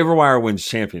 Waiver wire wins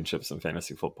championships in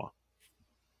fantasy football.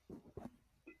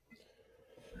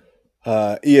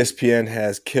 ESPN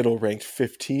has Kittle ranked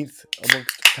 15th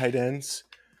amongst tight ends.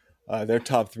 Their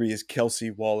top three is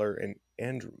Kelsey, Waller, and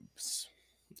Andrews.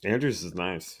 Andrews is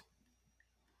nice.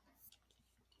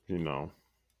 You know,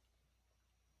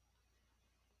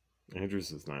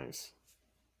 Andrews is nice.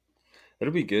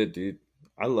 It'll be good, dude.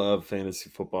 I love fantasy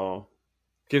football.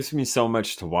 Gives me so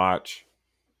much to watch,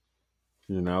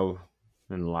 you know,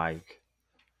 and like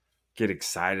get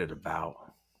excited about.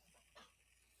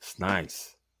 It's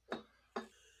nice.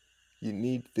 You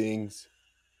need things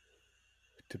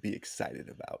to be excited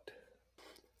about.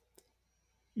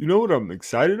 You know what I'm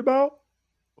excited about?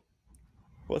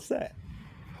 What's that?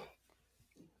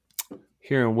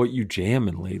 Hearing what you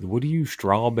jamming lately. What are you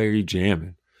strawberry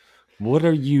jamming? What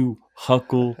are you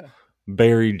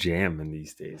huckleberry jamming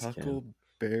these days, Ken?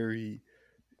 Huckleberry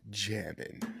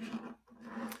jamming.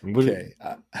 What- Okay.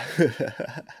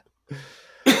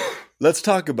 Let's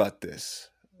talk about this.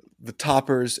 The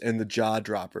toppers and the jaw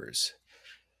droppers.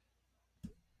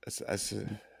 That's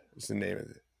the name of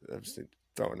it. I'm just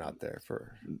throwing out there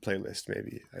for playlist,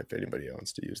 maybe, if anybody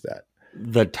wants to use that.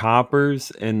 The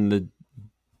toppers and the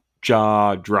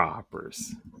jaw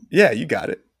droppers. Yeah, you got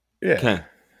it. Yeah. Okay.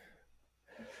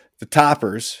 The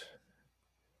toppers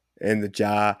and the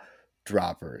jaw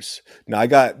droppers. Now I've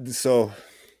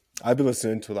been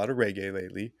listening to a lot of reggae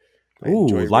lately. I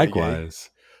enjoy Ooh, reggae. likewise.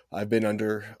 I've been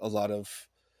under a lot of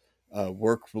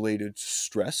work-related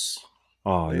stress.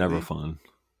 Oh, lately. never fun.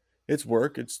 It's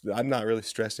work. I'm not really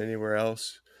stressed anywhere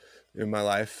else in my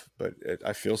life, but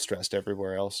I feel stressed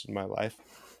everywhere else in my life.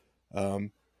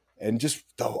 And just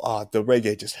the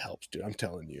reggae just helps, dude. I'm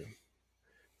telling you.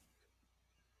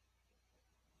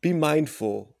 Be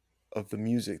mindful of the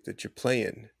music that you're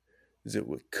playing, as it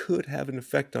could have an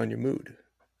effect on your mood.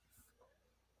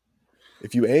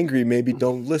 If you're angry, maybe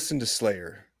don't listen to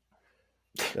Slayer.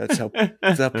 That's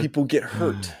how people get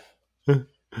hurt.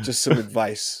 Just some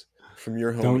advice from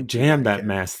your home. Don't jam that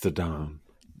Mastodon.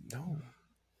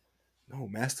 No,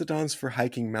 Mastodon's for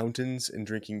hiking mountains and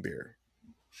drinking beer.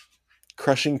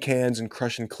 Crushing cans and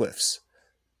crushing cliffs.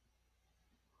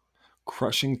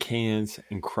 Crushing cans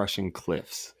and crushing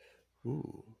cliffs.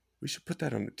 Ooh, we should put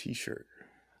that on a t-shirt.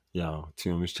 Yo,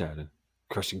 Tim is chatting.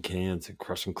 Crushing cans and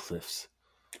crushing cliffs.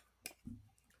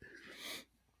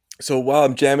 So while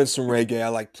I'm jamming some reggae, I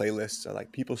like playlists. I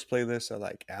like people's playlists. I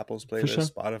like Apple's playlist, sure.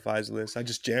 Spotify's list. I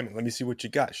just jam it. Let me see what you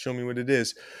got. Show me what it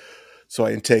is. So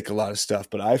I intake a lot of stuff.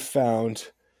 But I found,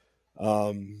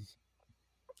 I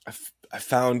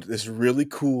found this really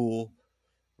cool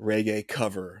reggae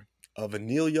cover of a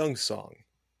Neil Young song.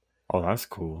 Oh, that's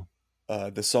cool.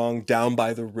 The song "Down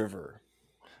by the River."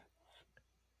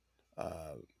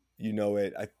 You know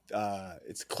it.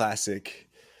 It's classic.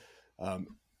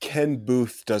 Ken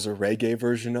Booth does a reggae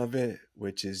version of it,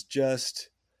 which is just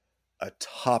a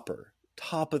topper.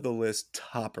 Top of the list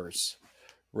toppers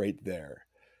right there.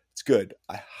 It's good.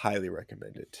 I highly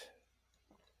recommend it.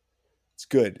 It's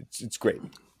good. It's great.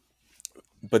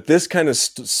 But this kind of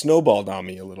snowballed on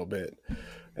me a little bit.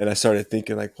 And I started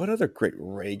thinking, like, what other great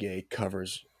reggae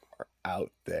covers are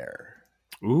out there?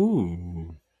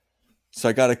 Ooh. So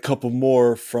I got a couple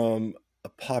more from a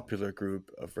popular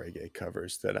group of reggae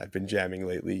covers that I've been jamming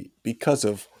lately because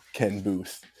of Ken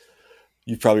Booth.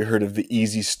 You've probably heard of the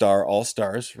Easy Star All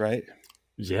Stars, right?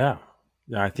 Yeah.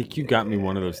 Yeah, I think you got me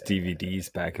one of those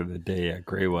DVDs back in the day at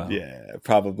Graywell. Yeah,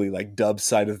 probably like Dub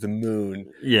Side of the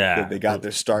Moon. Yeah. That they got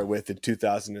their start with in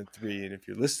 2003. And if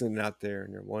you're listening out there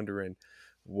and you're wondering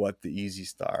what the Easy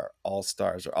Star All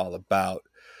Stars are all about,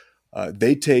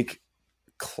 they take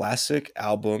classic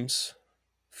albums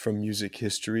from music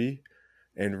history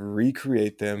and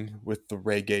recreate them with the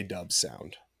reggae dub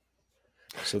sound.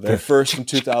 So they're first in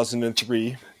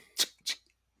 2003.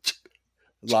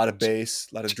 A lot of bass,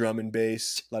 a lot of drum and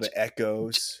bass, a lot of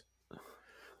echoes.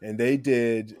 And they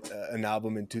did an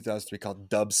album in 2003 called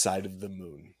Dub Side of the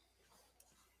Moon,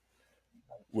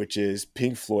 which is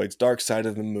Pink Floyd's Dark Side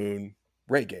of the Moon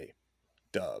reggae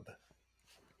dub.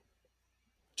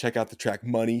 Check out the track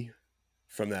Money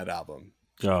from that album.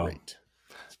 Oh, great.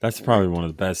 That's probably one of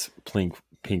the best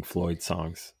Pink Floyd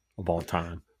songs of all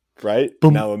time. Right?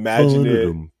 Boom, now imagine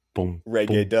it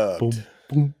reggae dubbed.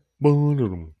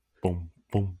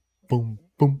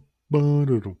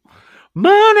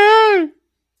 Money!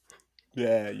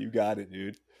 Yeah, you got it,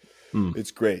 dude.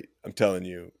 It's great. I'm telling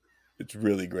you. It's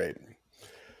really great.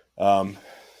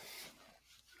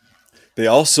 They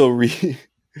also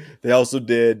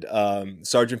did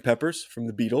Sgt. Pepper's from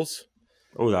the Beatles.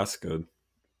 Oh, that's good.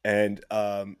 And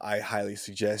I highly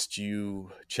suggest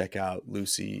you check out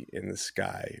Lucy in the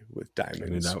Sky with Diamonds. I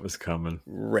knew that was coming.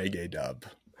 Reggae dub.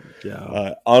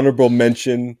 Yeah. Honorable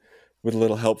mention with a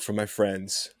little help from my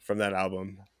friends from that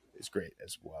album is great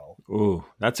as well. Ooh,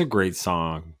 that's a great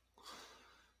song.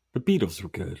 The Beatles were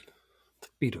good. The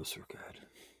Beatles were good.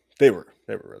 They were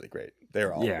really great.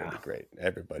 They're all Yeah, really great.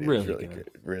 Everybody was really really good.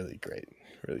 great, really great,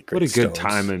 really great. What a good Stones,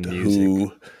 time in The music.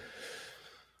 Who,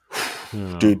 You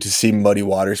know, dude. To see Muddy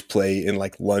Waters play in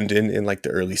like London in like the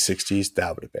early '60s,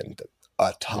 that would have been a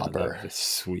yeah, topper. that'd be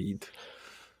sweet.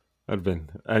 That'd been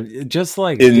just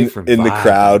like in different in the vibe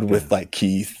crowd back with then. like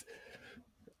Keith.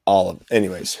 All of,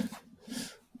 anyways.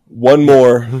 One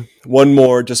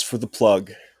more, just for the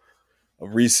plug. A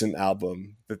recent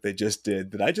album that they just did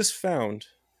that I just found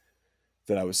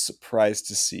that I was surprised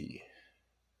to see.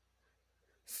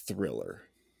 Thriller.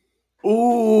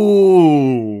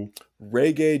 Ooh,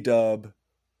 Reggae dub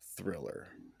Thriller.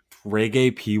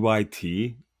 reggae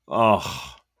PYT.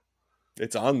 Oh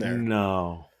It's on there.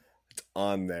 no,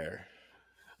 On there.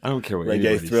 I don't care what Reggae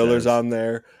anybody Thriller's says. on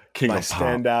there. King My of pop.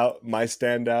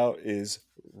 standout is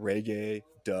Reggae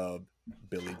dub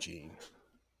Billie Jean.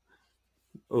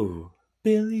 Ooh,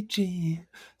 Billie Jean,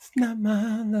 it's not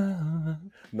my love.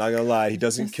 I'm not gonna lie, he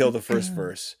doesn't Just kill a the first girl.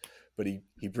 verse, but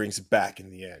he brings it back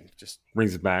in the end, just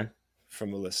Brings it back.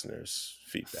 from a listener's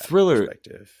feedback Thriller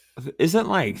perspective. isn't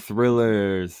like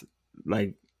Thriller's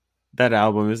like that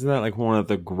album. Isn't that like one of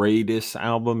the greatest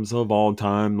albums of all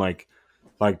time? Like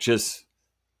just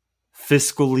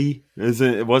fiscally,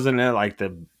 isn't it? Wasn't it like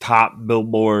the top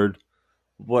Billboard,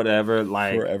 whatever?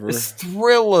 Like Forever. it's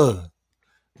Thriller.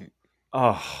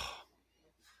 Oh,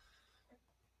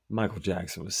 Michael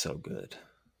Jackson was so good.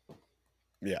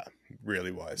 Yeah,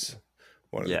 really was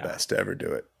one of Yeah. the best to ever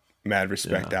do it. Mad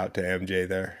respect Yeah. out to MJ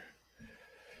there.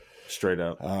 Straight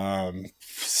up.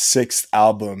 Sixth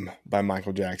album by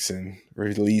Michael Jackson,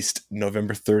 released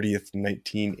November 30th,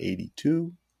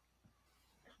 1982.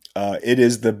 It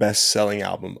is the best-selling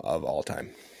album of all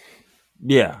time,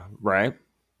 Yeah. Right.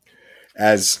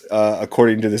 as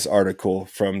according to this article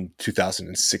from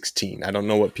 2016. I don't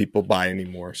know what people buy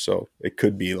anymore, so it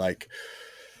could be like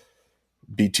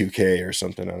B2K or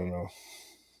something. I don't know.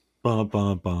 Bum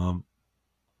bum bum.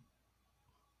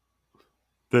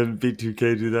 Did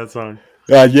B2K do that song?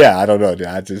 Yeah, I don't know. Dude.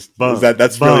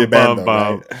 That's really a band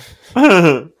though,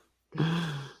 right?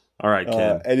 All right,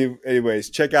 Ken. Anyways,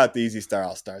 check out the Easy Star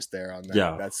All Stars there on that.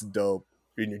 Yeah. That's dope.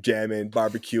 When you're jamming,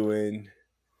 barbecuing,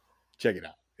 check it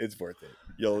out. It's worth it.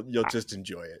 You'll just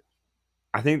enjoy it.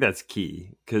 I think that's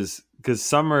key because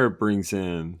summer brings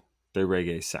in the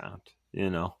reggae sound,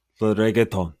 the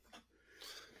reggaeton.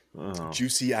 Oh.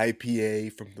 Juicy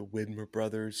IPA from the Widmer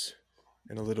Brothers,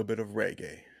 and a little bit of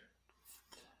reggae.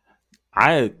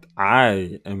 I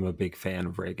am a big fan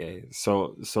of reggae.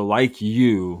 So like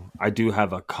you, I do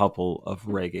have a couple of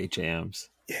reggae jams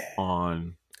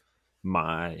on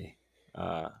my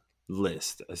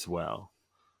list as well.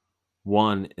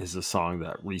 One is a song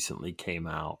that recently came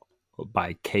out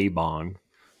by K-Bong,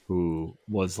 who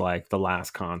was like the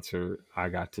last concert I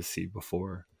got to see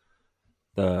before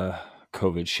the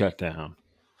COVID shutdown.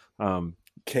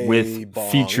 With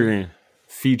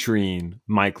featuring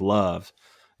Mike Love.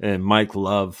 And Mike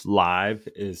Love live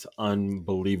is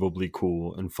unbelievably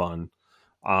cool and fun.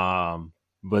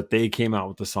 But they came out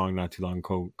with a song not too long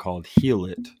ago called Heal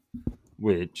It,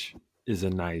 which is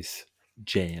a nice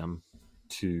jam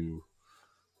to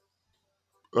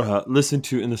listen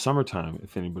to in the summertime,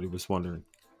 if anybody was wondering.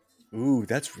 Ooh,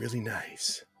 that's really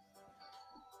nice.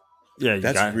 Yeah,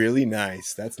 that's really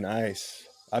nice. That's nice.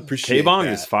 I appreciate K-Bong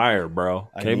that. is fire, bro.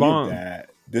 I K-Bong. needed that.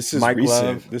 This is Mike recent.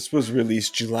 Love. This was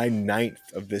released July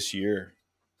 9th of this year.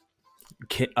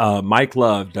 Mike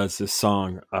Love does this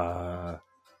song,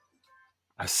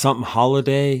 something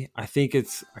holiday. I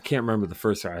can't remember the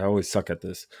first time. I always suck at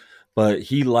this, but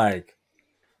he like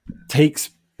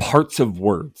takes parts of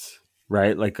words,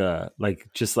 right? Like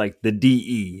just like the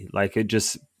DE, like it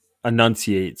just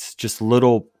enunciates just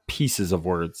little pieces of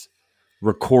words,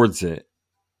 records it,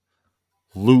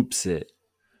 loops it,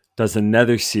 does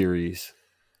another series,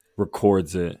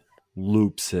 records it,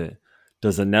 loops it,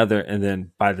 does another, and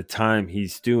then by the time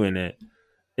he's doing it,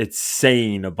 it's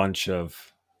saying a bunch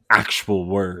of actual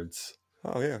words.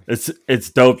 Oh yeah. It's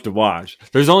dope to watch.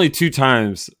 There's only 2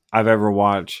 times I've ever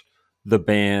watched the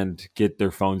band get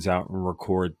their phones out and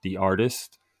record the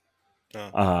artist.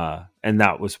 And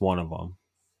that was one of them.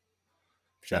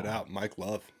 Shout out Mike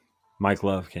Love. Mike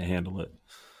Love can't handle it.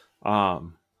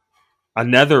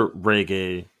 Another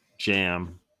reggae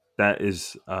jam that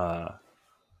is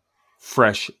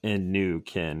fresh and new,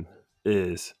 Ken,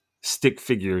 is Stick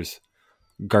Figures.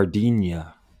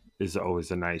 Gardenia is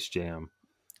always a nice jam.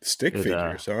 Stick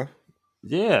Figures, huh?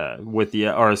 Yeah, with the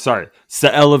it's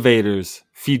the Elevators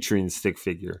featuring Stick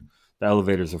Figure. The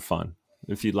elevators are fun.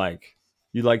 If you like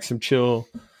some chill,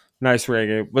 nice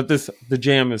reggae. But the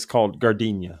jam is called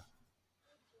Gardenia.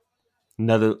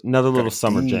 Another little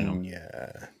summer jam.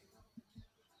 Gardenia.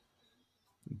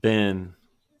 Then,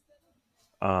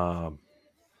 um,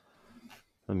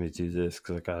 let me do this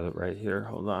because I got it right here.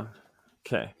 Hold on.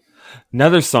 Okay,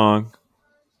 another song,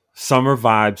 summer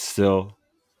vibes still.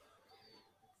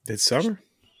 It's summer.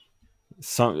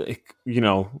 Some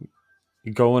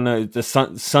going to the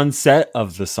sunset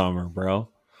of the summer, bro.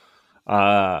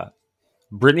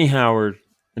 Brittany Howard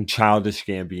and Childish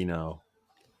Gambino,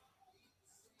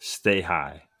 Stay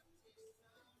High.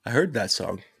 I heard that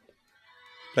song.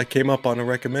 That came up on a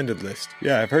recommended list.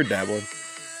 Yeah, I've heard that one.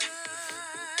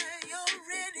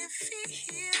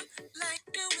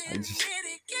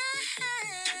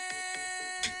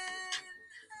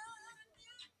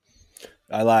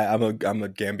 I lie. I'm a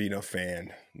Gambino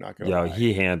fan. Not gonna lie.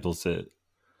 He handles it.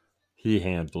 He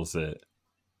handles it.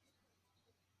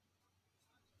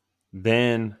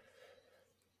 Then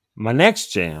my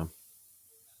next jam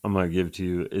I'm gonna give to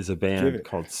you is a band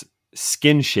called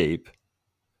Skin Shape.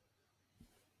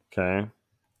 Okay,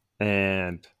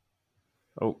 and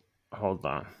hold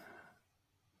on.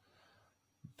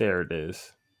 There it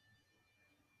is,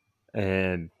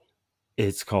 and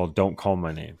it's called "Don't Call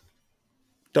My Name."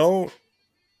 Don't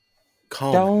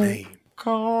call my name.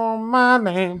 Call my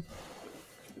name.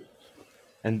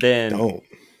 And then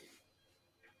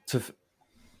to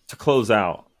close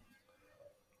out,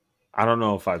 I don't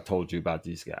know if I've told you about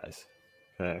these guys.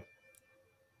 Okay.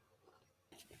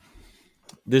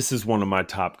 This is one of my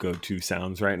top go-to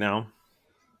sounds right now.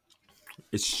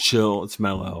 It's chill, it's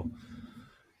mellow.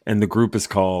 And the group is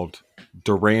called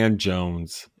Duran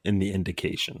Jones and the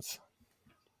Indications.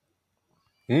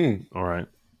 All right.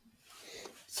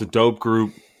 It's a dope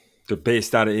group. They're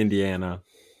based out of Indiana.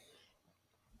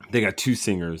 They got 2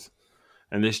 singers.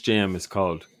 And this jam is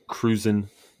called Cruising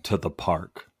to the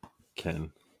Park,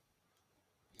 Ken.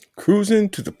 Cruising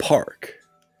to the Park.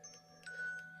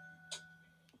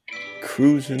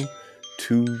 Cruising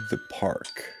to the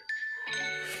Park.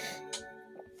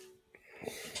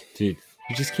 Dude,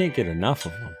 you just can't get enough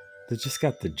of them. They just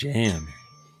got the jam.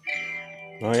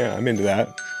 Oh, yeah, I'm into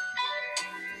that.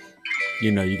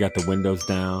 You know, you got the windows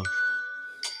down,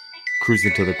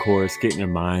 cruising to the chorus, getting your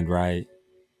mind right.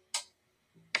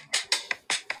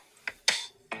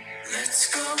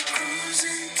 Let's go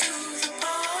cruising to the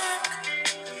park.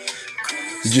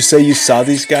 Did you say you saw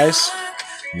these guys?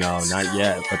 No, not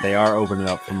yet, but they are opening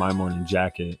up for My Morning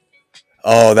Jacket.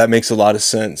 Oh, that makes a lot of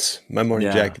sense. My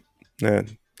Morning Jacket.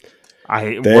 Man.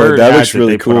 That looks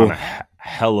really cool. Put on a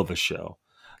hell of a show.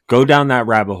 Go down that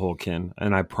rabbit hole, Ken,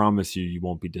 and I promise you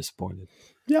won't be disappointed.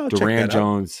 Yeah, Duran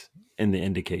Jones and the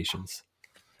Indications.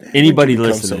 Anybody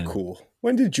listening? So cool.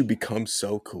 When did you become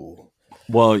so cool?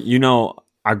 Well, you know,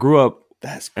 I grew up.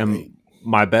 That's great. And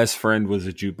my best friend was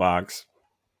a jukebox,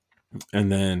 and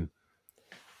then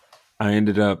I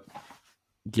ended up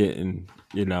getting,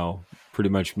 pretty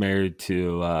much married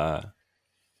to a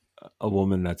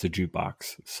woman that's a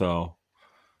jukebox. So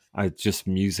I just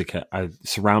I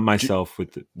surround myself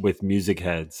with music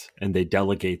heads, and they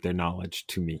delegate their knowledge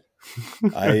to me.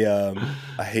 I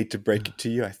hate to break it to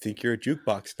you. I think you're a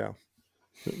jukebox now.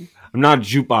 I'm not a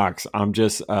jukebox. I'm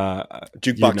just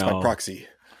jukebox by proxy.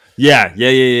 Yeah.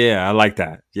 I like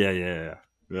that. Yeah.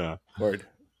 Word.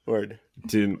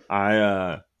 Dude,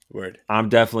 Word. I'm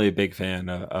definitely a big fan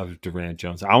of Duran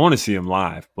Jones. I want to see him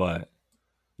live, but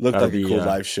looked like a cool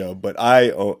live show. But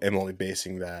I am only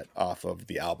basing that off of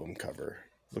the album cover.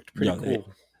 Looked pretty cool.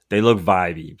 They look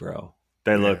vibey, bro.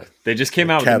 They just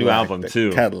came out with a new album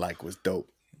too. Cadillac was dope.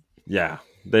 Yeah,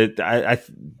 I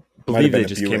believe they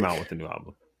just came out with a new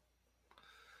album.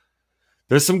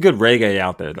 There's some good reggae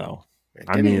out there though.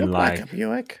 I mean, like a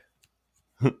Buick.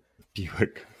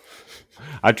 Buick.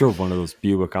 I drove one of those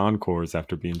Buick Encores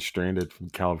after being stranded from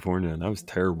California, and that was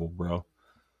terrible, bro.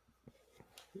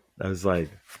 That was like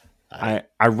I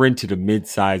rented a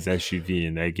mid-size SUV,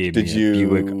 and they gave me a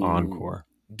Buick Encore.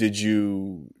 Did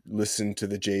you listen to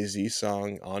the Jay-Z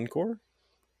song Encore?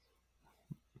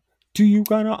 Do you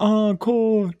got an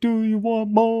encore? Do you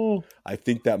want more? I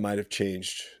think that might have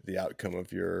changed the outcome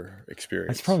of your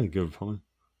experience. That's probably a good point.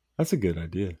 That's a good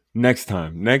idea. Next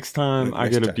time I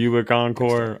get a Buick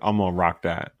Encore, I'm gonna rock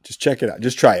that. Just check it out.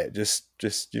 Just try it. Just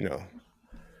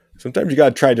sometimes you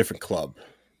gotta try a different club.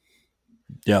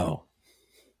 Yo.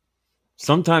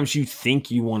 Sometimes you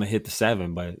think you want to hit the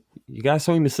 7, but you gotta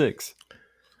swing the 6.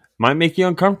 Might make you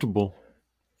uncomfortable,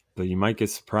 but you might get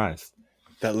surprised.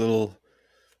 That little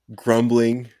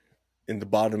grumbling in the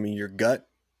bottom of your gut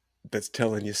that's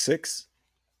telling you 6,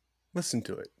 listen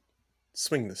to it.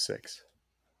 swing the six.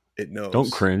 It Don't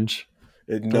knows. cringe.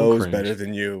 It Don't knows cringe. better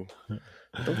than you.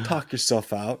 Don't talk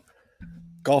yourself out.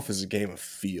 Golf is a game of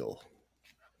feel.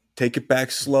 Take it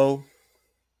back slow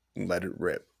and let it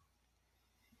rip.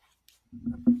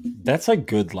 That's like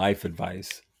good life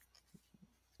advice.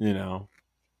 You know,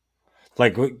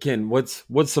 like Ken, what's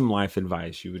some life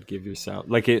advice you would give yourself?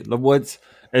 Like, what's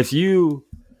if you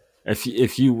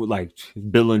like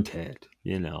Bill and Ted,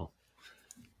 you know,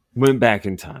 went back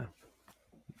in time,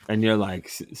 and you're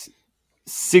like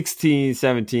 16,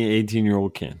 17,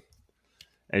 18-year-old Ken,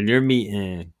 and you're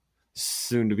meeting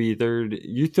soon to be 30.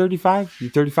 You 35? You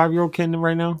 35-year-old Ken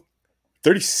right now?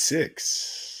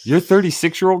 36. You're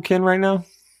 36-year-old Ken right now?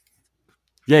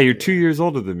 Yeah, you're 2 years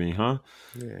older than me, huh?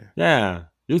 Yeah. Yeah,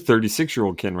 you're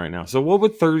 36-year-old Ken right now. So what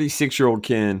would 36-year-old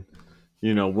Ken,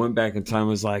 you know, went back in time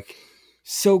was like,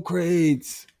 so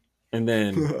great. And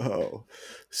then Oh,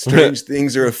 strange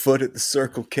things are afoot at the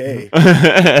Circle K. but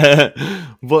I'd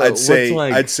what's say,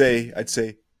 like I'd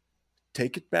say,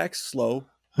 take it back slow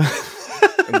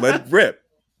and let it rip.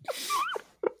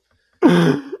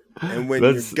 And when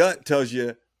your gut tells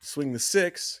you swing the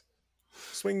six,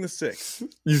 swing the six.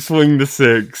 You swing the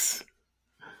six.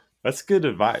 That's good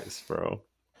advice, bro.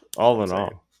 All in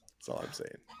all. That's all I'm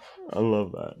saying. I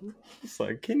love that. It's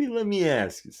like, can you let me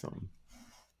ask you something?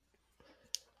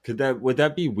 Would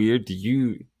that be weird?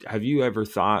 Have you ever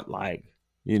thought, like,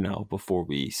 you know, before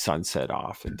we sunset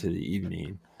off into the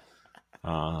evening,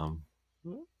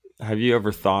 have you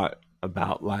ever thought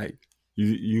about, like,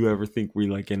 you ever think we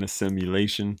like in a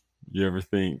simulation? You ever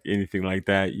think anything like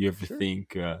that? You ever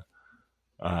think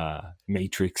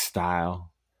Matrix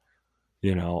style,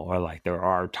 you know, or like there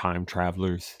are time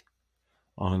travelers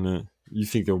on it? You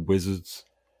think they're wizards?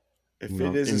 If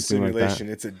it is a simulation,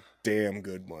 it's a damn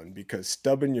good one, because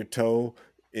stubbing your toe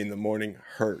in the morning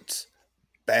hurts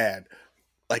bad,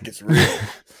 like it's real.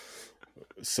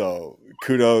 So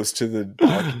kudos to the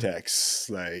architects.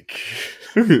 Like,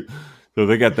 so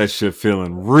they got that shit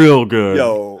feeling real good.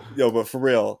 Yo, but for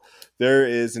real, there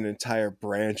is an entire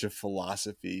branch of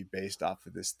philosophy based off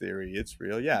of this theory. It's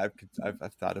real. Yeah,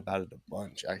 I've thought about it a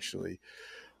bunch, actually.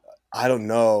 I don't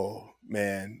know,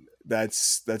 man.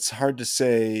 That's hard to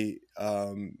say.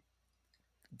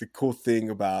 The cool thing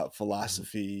about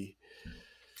philosophy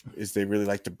is they really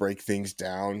like to break things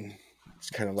down. It's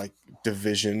kind of like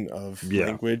division of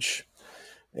language.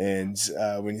 And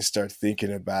when you start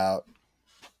thinking about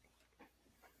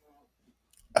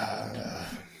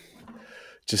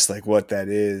just like what that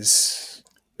is,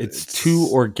 it's too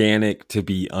organic to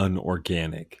be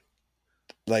unorganic.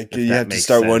 Like, you have to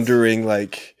start wondering,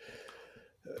 like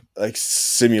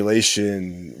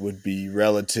simulation would be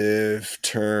relative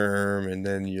term, and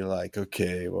then you're like,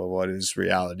 okay, well, what is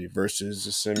reality versus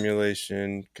a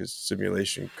simulation? Because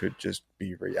simulation could just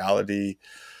be reality.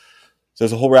 So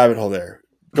there's a whole rabbit hole there.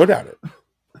 Go down it.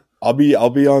 I'll be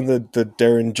on the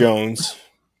Durand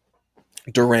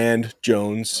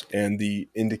Jones and the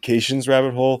indications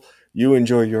rabbit hole. You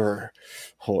enjoy your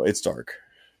hole. It's dark.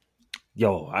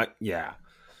 Yeah.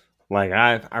 Like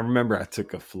I remember I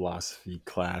took a philosophy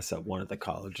class at one of the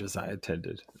colleges I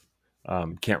attended.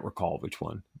 Can't recall which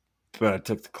one, but I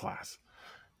took the class.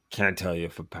 Can't tell you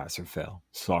if I pass or fail.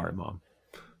 Sorry, Mom.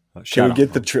 Can we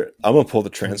get I'm gonna pull the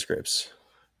transcripts.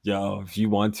 Yo, if you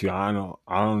want to,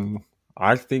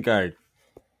 I think I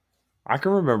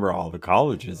can remember all the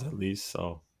colleges at least,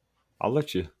 so I'll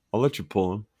let you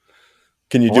pull them.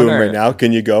 Can you do them right now?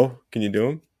 Can you go? Can you do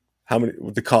them? How many?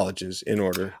 The colleges in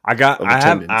order. I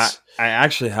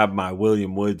actually have my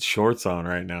William Woods shorts on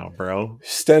right now, bro.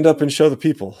 Stand up and show the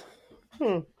people.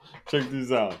 Check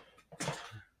these out.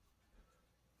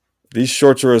 These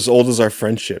shorts are as old as our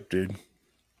friendship, dude.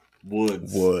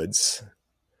 Woods.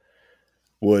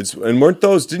 And weren't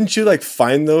those, didn't you like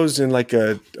find those in like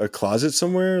a closet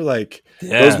somewhere? Like,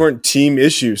 those weren't team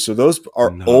issues. So those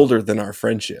are older than our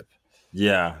friendship.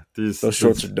 Yeah. Those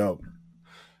shorts are dope.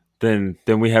 Then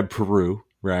we had Peru,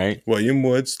 right? William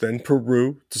Woods, then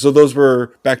Peru. So those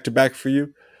were back to back for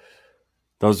you?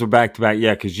 Those were back to back.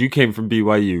 Yeah. Cause you came from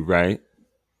BYU, right?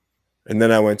 And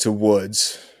then I went to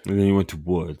Woods. And then you went to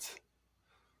Woods.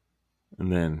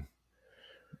 And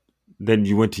then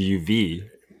you went to UV.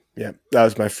 Yeah, that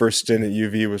was my first stint at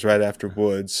UV. Was right after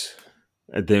Woods.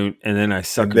 And then I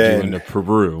suckered you into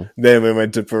Peru. Then we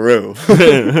went to Peru,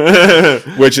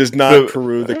 which is not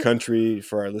Peru, the country.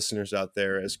 For our listeners out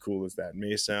there, as cool as that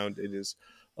may sound, it is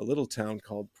a little town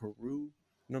called Peru,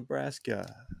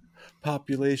 Nebraska.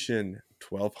 Population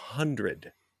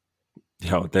 1,200.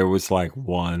 Yo, there was like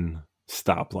one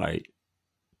stoplight.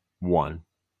 One.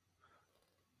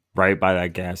 right by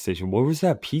that gas station. What was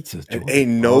that pizza And joint?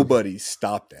 ain't nobody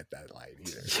stopped at that light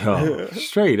Yo, either.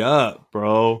 straight up,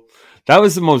 bro. That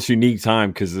was the most unique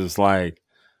time because it was like,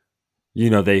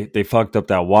 they fucked up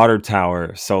that water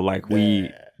tower. So like we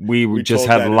Yeah. we just told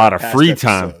had that a in lot our of past free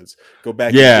time. episodes. Go back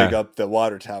and dig Yeah. up the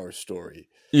water tower story.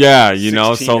 Yeah,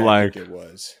 16, so I like think it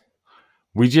was.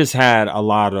 we just had a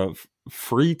lot of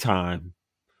free time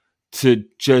to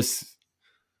just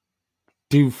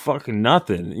do fucking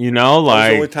nothing, That was the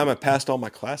only like time I passed all my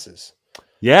classes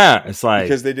yeah, it's like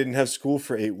because they didn't have school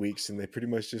for 8 weeks and they pretty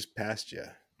much just passed you.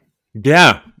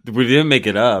 yeah, we didn't make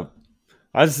it up.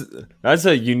 That's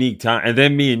a unique time. And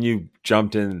then me and you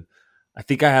jumped in. I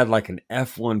think I had like an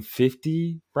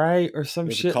F-150, right? Or some It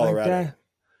was a shit like Colorado. that.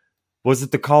 Was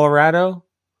it the Colorado?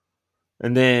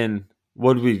 And then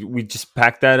what did we just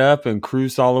packed that up and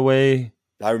cruised all the way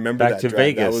I remember back that to drive.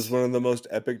 Vegas. That was one of the most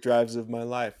epic drives of my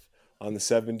life on the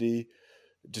 70.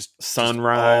 Just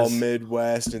Sunrise. all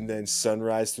Midwest and then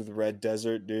sunrise through the red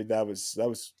desert, dude. That was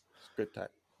a good time.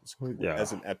 Yeah.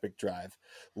 As an epic drive,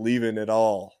 leaving it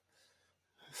all,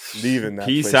 leaving that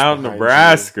Peace place out, behind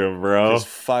Nebraska, you, bro. because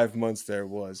 5 months there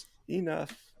was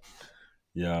enough.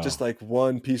 Yeah, Just like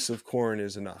one piece of corn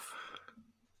is enough.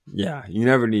 yeah. You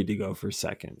never need to go for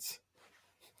seconds.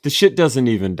 The shit doesn't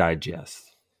even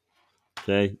digest.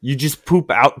 Okay, you just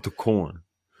poop out the corn.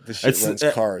 This shit runs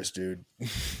cars, dude.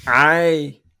 It's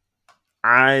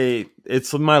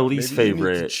my least Maybe you need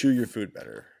to favorite chew your food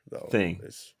better, though. thing.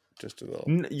 It's just a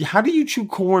little How do you chew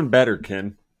corn better,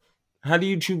 Ken? How do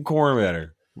you chew corn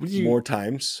better? more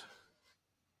times.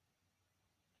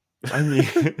 I mean,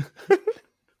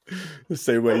 The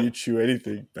same way you chew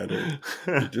anything better,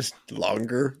 just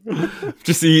longer.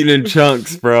 just eating in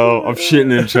chunks, bro. I'm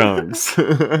shitting in chunks.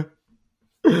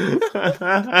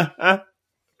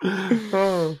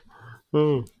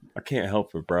 I can't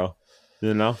help it, bro.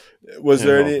 Was Can't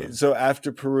there help any? it. So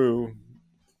after Peru,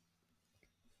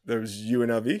 there was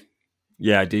UNLV,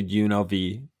 Yeah, I did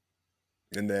UNLV,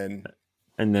 and then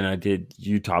and then I did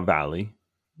Utah Valley,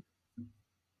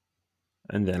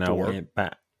 and then I Four. went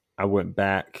back. I went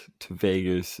back to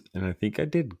Vegas, and I think I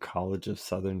did College of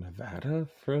Southern Nevada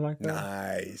for like a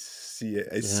nice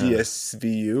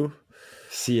CSVU.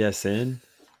 CSN.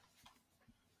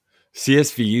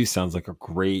 CSVU sounds like a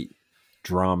great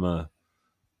drama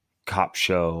cop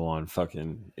show on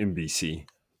fucking NBC,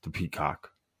 the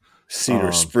Peacock.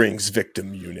 Cedar Springs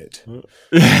Victim Unit. Nothing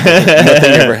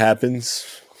Nothing ever happens.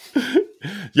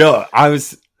 Yo,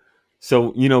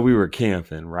 we were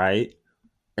camping, right?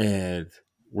 And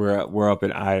we're up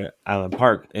at Island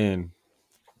Park, and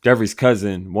Devery's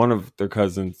cousin, one of their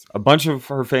cousins, a bunch of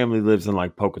her family lives in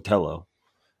like Pocatello,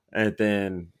 and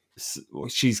then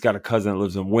she's got a cousin that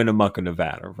lives in Winnemucca,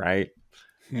 Nevada, right?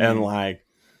 And like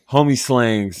homie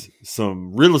slangs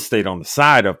some real estate on the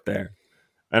side up there.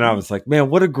 And I was like, man,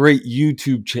 what a great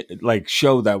YouTube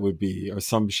show that would be, or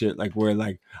some shit like where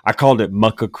like I called it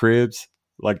Mucka Cribs,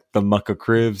 like the Mucka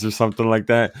Cribs or something like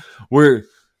that, where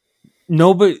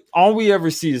all we ever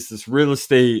see is this real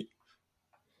estate,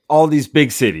 all these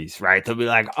big cities, right? They'll be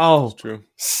like, oh, True.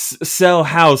 Sell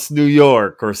house, New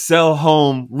York, or sell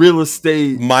home, real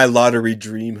estate, My lottery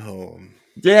dream home.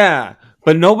 yeah.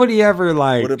 But nobody ever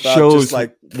like What about shows just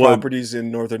like properties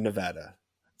in northern Nevada?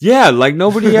 Yeah, like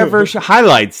nobody ever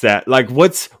highlights that. Like,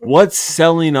 what's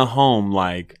selling a home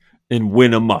like in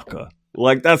Winnemucca?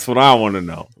 Like, that's what I want to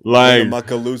know. Like,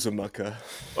 Winnemucca, Losamucca.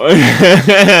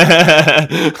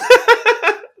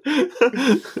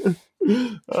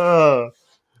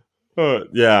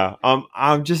 Yeah,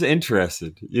 I'm just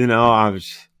interested.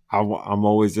 I'm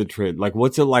always interested. Like,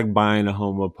 what's it like buying a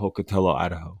home in Pocatello,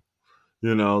 Idaho?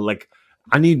 Like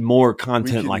I need more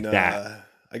content like that.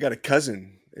 I got a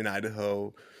cousin in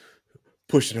Idaho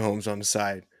pushing homes on the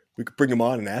side. We could bring him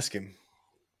on and ask him.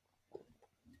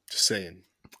 Just saying.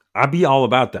 I'd be all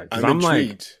about that because I'm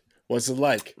intrigued. like, what's it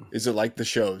like? Is it like the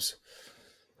shows?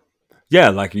 yeah,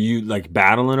 like, are you like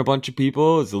battling a bunch of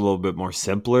people? It's a little bit more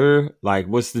simpler. Like,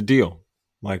 what's the deal?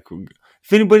 Like,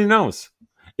 if anybody knows,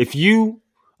 if you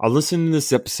are listening to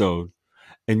this episode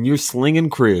and you're slinging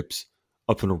cribs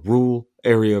up in a rural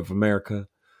area of America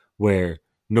where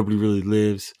nobody really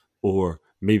lives, or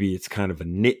maybe it's kind of a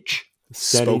niche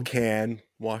setting. Spokane,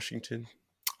 Washington.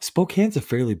 Spokane's a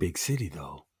fairly big city,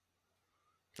 though.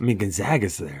 I mean,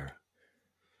 Gonzaga's there.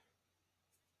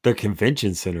 Their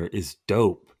convention center is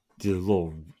dope. The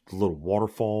little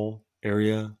waterfall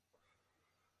area.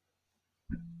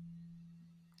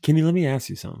 Kenny, let me ask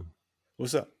you something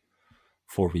What's up?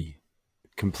 before we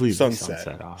completely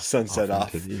sunset off. Sunset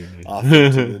off into the evening. off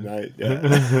into the night.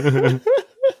 Yeah.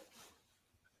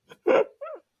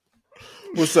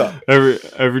 What's up?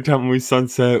 Every time we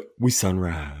sunset, we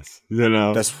sunrise. You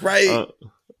know. That's right.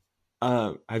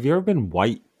 Have you ever been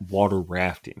white water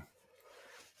rafting?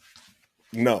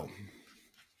 No,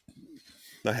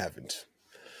 I haven't.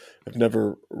 I've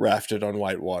never rafted on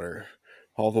white water.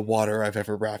 All the water I've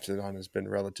ever rafted on has been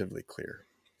relatively clear.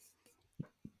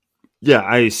 Yeah,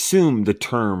 I assume the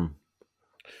term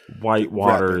white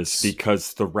water Rapids. is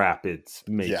because the rapids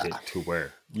make Yeah. it to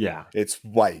where. Yeah. It's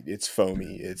white. It's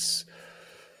foamy. It's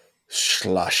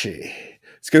slushy.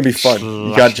 It's going to be fun.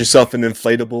 You got yourself an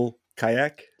inflatable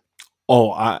kayak?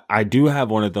 Oh, I do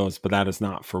have one of those, but that is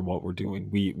not for what we're doing.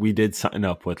 We did sign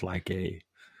up with like a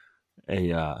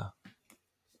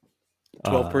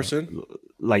 12-person?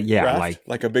 Like yeah, Raft?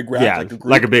 Like a big raft? yeah, Like a group?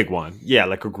 like a big one. Yeah,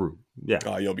 like a group. Yeah.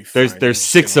 Oh, you'll be fine. There's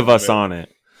 6 of us on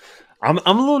it. I'm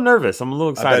a little nervous. I'm a little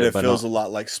I excited. bet it feels a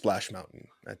lot like Splash Mountain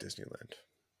at Disneyland.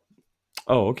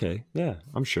 Oh, okay. Yeah,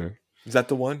 I'm sure. Is that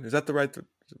the one? Is that the right?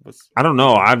 I don't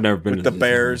know. I've never been with to the Disneyland.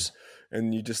 bears,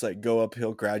 and you just like go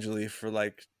uphill gradually for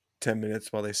like 10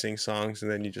 minutes while they sing songs,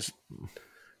 and then you just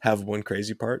have one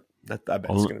crazy part. I bet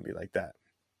it's going to be like that.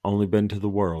 Only been to the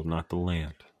world, not the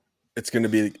land. It's going to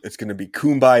be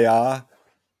kumbaya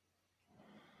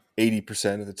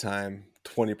 80% of the time,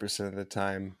 20% of the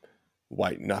time,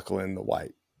 white knuckling the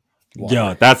white water.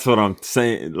 Yeah, that's what I'm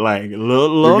saying. Like a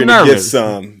little You're gonna nervous. get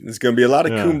some. There's going to be a lot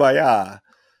of kumbaya.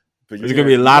 But There's going to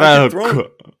be a lot of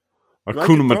Hakuna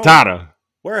Matata.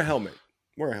 Wear a helmet.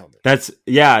 That's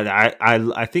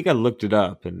I think I looked it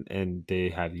up and they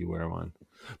have you wear one.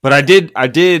 But I did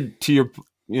to your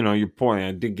point.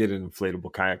 I did get an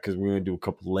inflatable kayak because we're gonna do a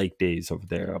couple lake days over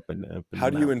there up in How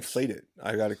do you inflate it?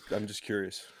 I'm just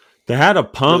curious. They had a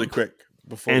pump really quick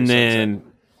before, and then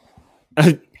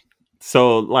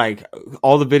so like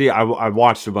all the video. I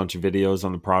watched a bunch of videos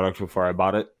on the product before I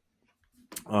bought it.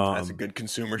 As a good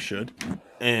consumer should.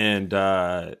 And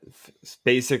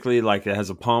basically, like it has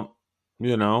a pump,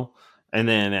 and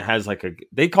then it has like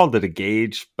they called it a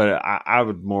gauge, but I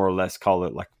would more or less call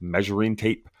it like measuring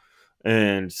tape.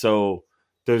 And so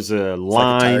there's a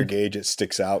line. Like a tire gauge, it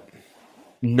sticks out.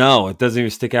 No, it doesn't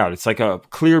even stick out. It's like a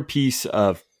clear piece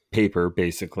of paper,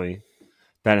 basically,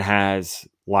 that has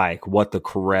like what the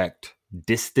correct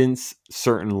distance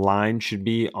certain line should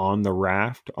be on the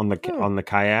raft, on the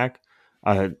kayak.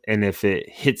 And if it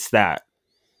hits that,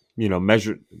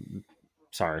 measure.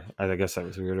 Sorry, I guess that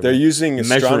was weird. They're using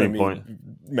astronomy point.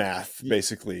 math,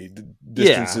 basically. The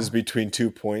distances between 2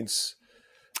 points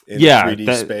in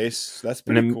 3D space. That's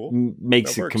pretty cool.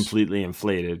 Makes it completely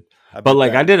inflated. But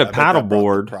like I did a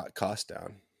paddleboard. Cost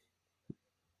down.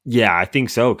 Yeah, I think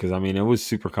so because it was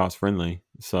super cost friendly.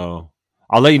 So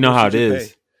I'll let you know how it is.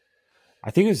 Pay?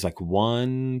 I think it was like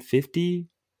 $150.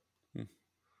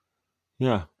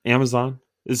 Yeah, Amazon.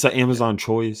 It's an Amazon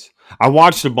choice. I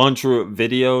watched a bunch of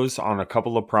videos on a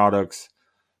couple of products.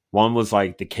 One was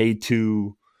like the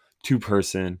K2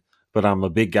 2-person, but I'm a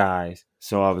big guy,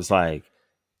 so I was like,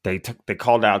 they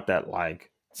called out that like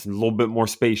it's a little bit more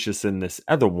spacious than this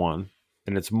other one,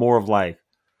 and it's more of like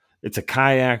it's a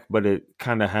kayak, but it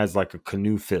kind of has like a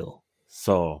canoe feel.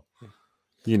 So,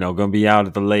 gonna be out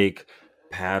at the lake,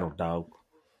 paddle dog.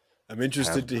 I'm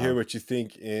interested to hear what you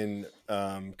think in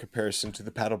comparison to the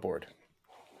paddleboard.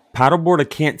 Paddleboard, I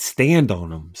can't stand on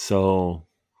them, so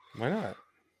why not?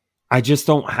 I just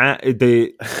don't have I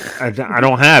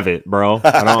don't have it, bro.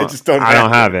 I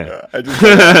don't have it. I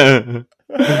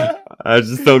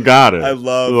just don't got it. I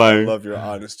love your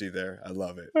honesty there. I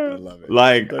love it.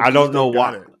 Like I don't know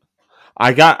why.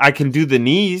 I can do the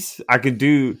knees. I can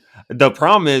do. The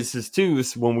problem is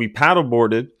when we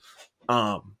paddleboarded.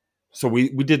 So we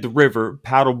did the river,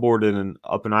 paddleboarded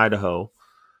up in Idaho,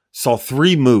 saw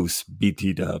 3 moose,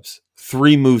 BT dubs,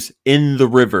 3 moose in the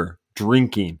river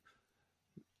drinking,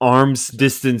 arm's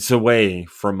distance away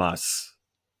from us.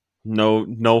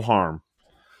 No harm.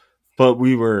 But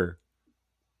we were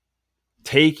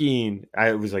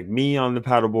it was like me on the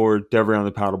paddleboard, Devery on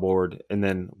the paddleboard, and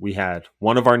then we had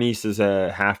one of our nieces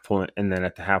at half point, and then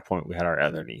at the half point we had our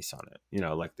other niece on it.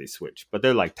 Like they switched, but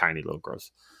they're like tiny little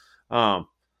girls.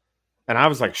 And I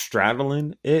was like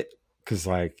straddling it because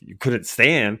like you couldn't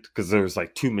stand because there was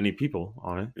like too many people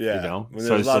on it. Yeah, when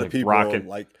there's a lot of people rocking.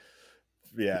 Like,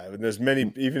 yeah, when there's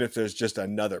many, even if there's just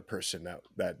another person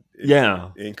that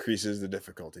increases the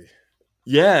difficulty.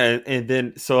 Yeah, and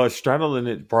then so I was straddling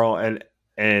it, bro,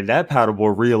 and that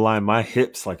paddleboard realigned my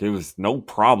hips like it was no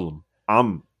problem.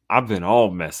 I've been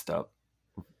all messed up.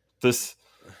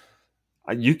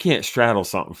 You can't straddle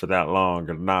something for that long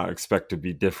and not expect to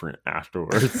be different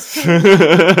afterwards.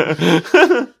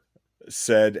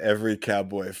 Said every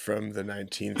cowboy from the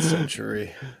 19th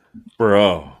century.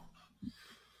 Bro.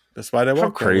 That's why they How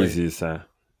walk that way. crazy is that?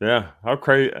 Yeah, how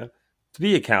crazy to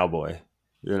be a cowboy,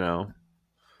 you know?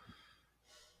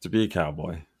 To be a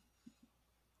cowboy.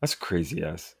 That's crazy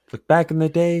ass. Like back in the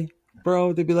day,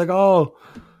 bro, they'd be like, "Oh,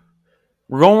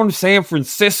 we're going to San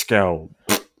Francisco."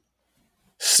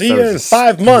 See That you was in just-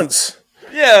 5 months.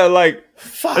 Yeah, like,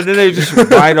 Fuck. and then they just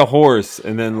ride a horse,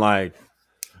 and then like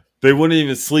they wouldn't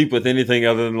even sleep with anything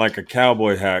other than like a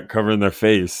cowboy hat covering their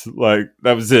face. Like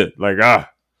that was it. Like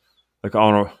like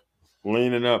on a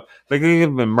leaning up. Like they could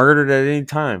have been murdered at any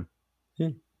time.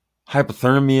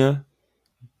 Hypothermia,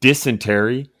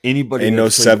 dysentery. Anybody Ain't no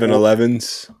that's played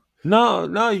 7-Elevens.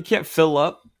 No, you can't fill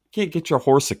up. You can't get your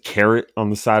horse a carrot on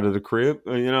the side of the crib,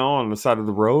 on the side of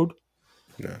the road.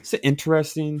 No. It's an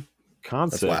interesting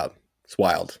concept. That's wild. It's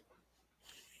wild.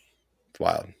 It's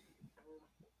wild.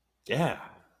 Yeah.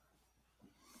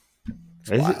 It's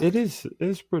wild. It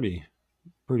is pretty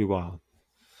wild.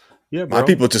 Yeah, bro. My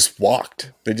people just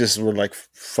walked. They just were like,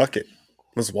 fuck it.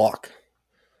 Let's walk.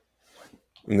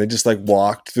 And they just like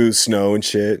walked through the snow and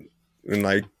shit. And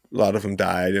like a lot of them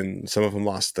died and some of them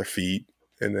lost their feet.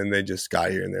 And then they just got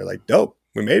here and they're like, dope,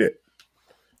 we made it.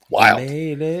 Wild.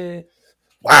 Made it.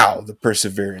 Wow, the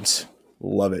perseverance.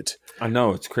 Love it. I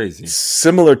know, it's crazy.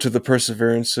 Similar to the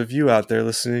perseverance of you out there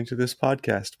listening to this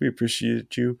podcast. We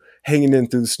appreciate you hanging in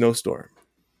through the snowstorm.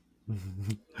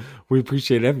 We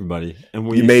appreciate everybody. And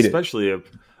we You made it. especially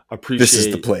appreciate This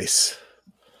is the place.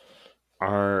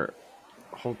 our...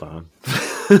 Hold on.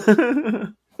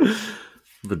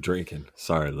 I've been drinking.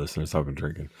 Sorry, listeners, I've been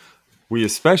drinking. We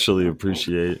especially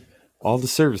appreciate all the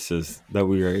services that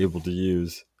we are able to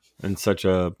use in such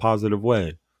a positive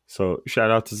way. So shout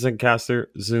out to Zencaster,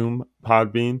 Zoom,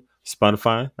 Podbean,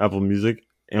 Spotify, Apple Music,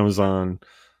 Amazon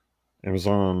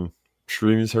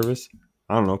streaming service.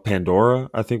 I don't know,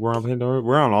 Pandora. I think we're on Pandora.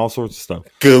 We're on all sorts of stuff.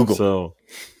 Google. So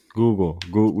Google.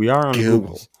 We are on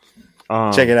Google.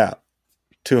 Check it out.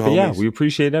 Two But homies. yeah, we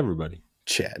appreciate everybody.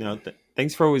 Chat.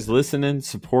 Thanks for always listening,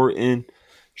 supporting,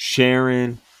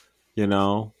 sharing.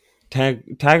 Tag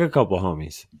a couple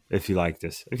homies if you like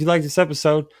this. If you like this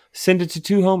episode, send it to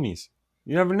 2 homies.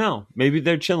 You never know. Maybe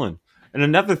they're chilling. And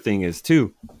another thing is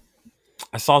too,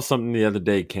 I saw something the other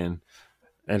day, Ken,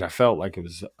 and I felt like it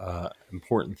was an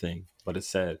important thing. But it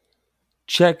said,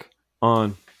 check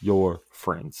on your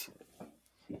friends.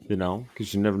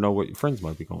 Because you never know what your friends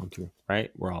might be going through,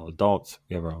 right? We're all adults.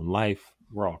 We have our own life.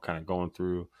 We're all kind of going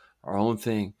through our own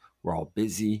thing. We're all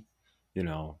busy.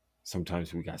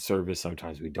 Sometimes we got service.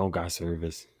 Sometimes we don't got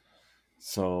service.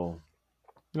 So,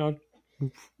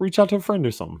 reach out to a friend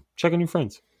or something. Check on your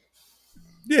friends.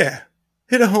 Yeah.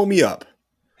 Hit a homie up.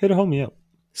 Hit a homie up.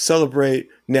 Celebrate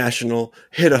National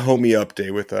Hit a Homie Up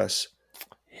Day with us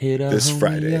this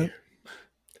Friday.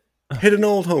 Hit an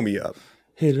old homie up.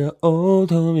 Hit an old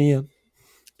homie up.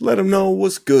 Let them know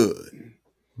what's good.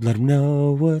 Let them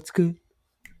know what's good.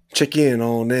 Check in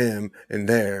on them and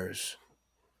theirs.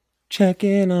 Check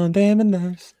in on them and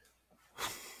theirs.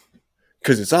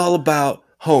 Because it's all about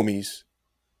homies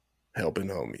helping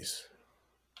homies.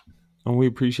 And we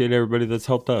appreciate everybody that's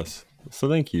helped us. So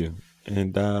thank you.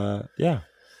 And yeah.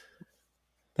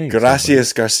 Thanks.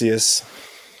 Gracias, Garcias.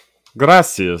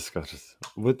 Gracias. Gracias.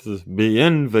 With the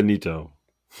bienvenido.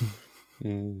 I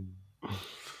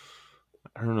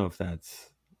don't know if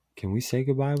that's... Can we say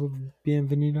goodbye with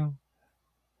bienvenido?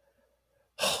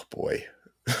 Oh, boy.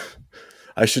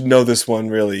 I should know this one,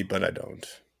 really, but I don't.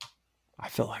 I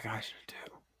feel like I should too.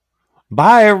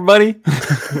 Bye, everybody.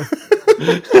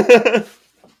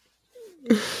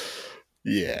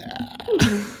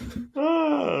 Yeah.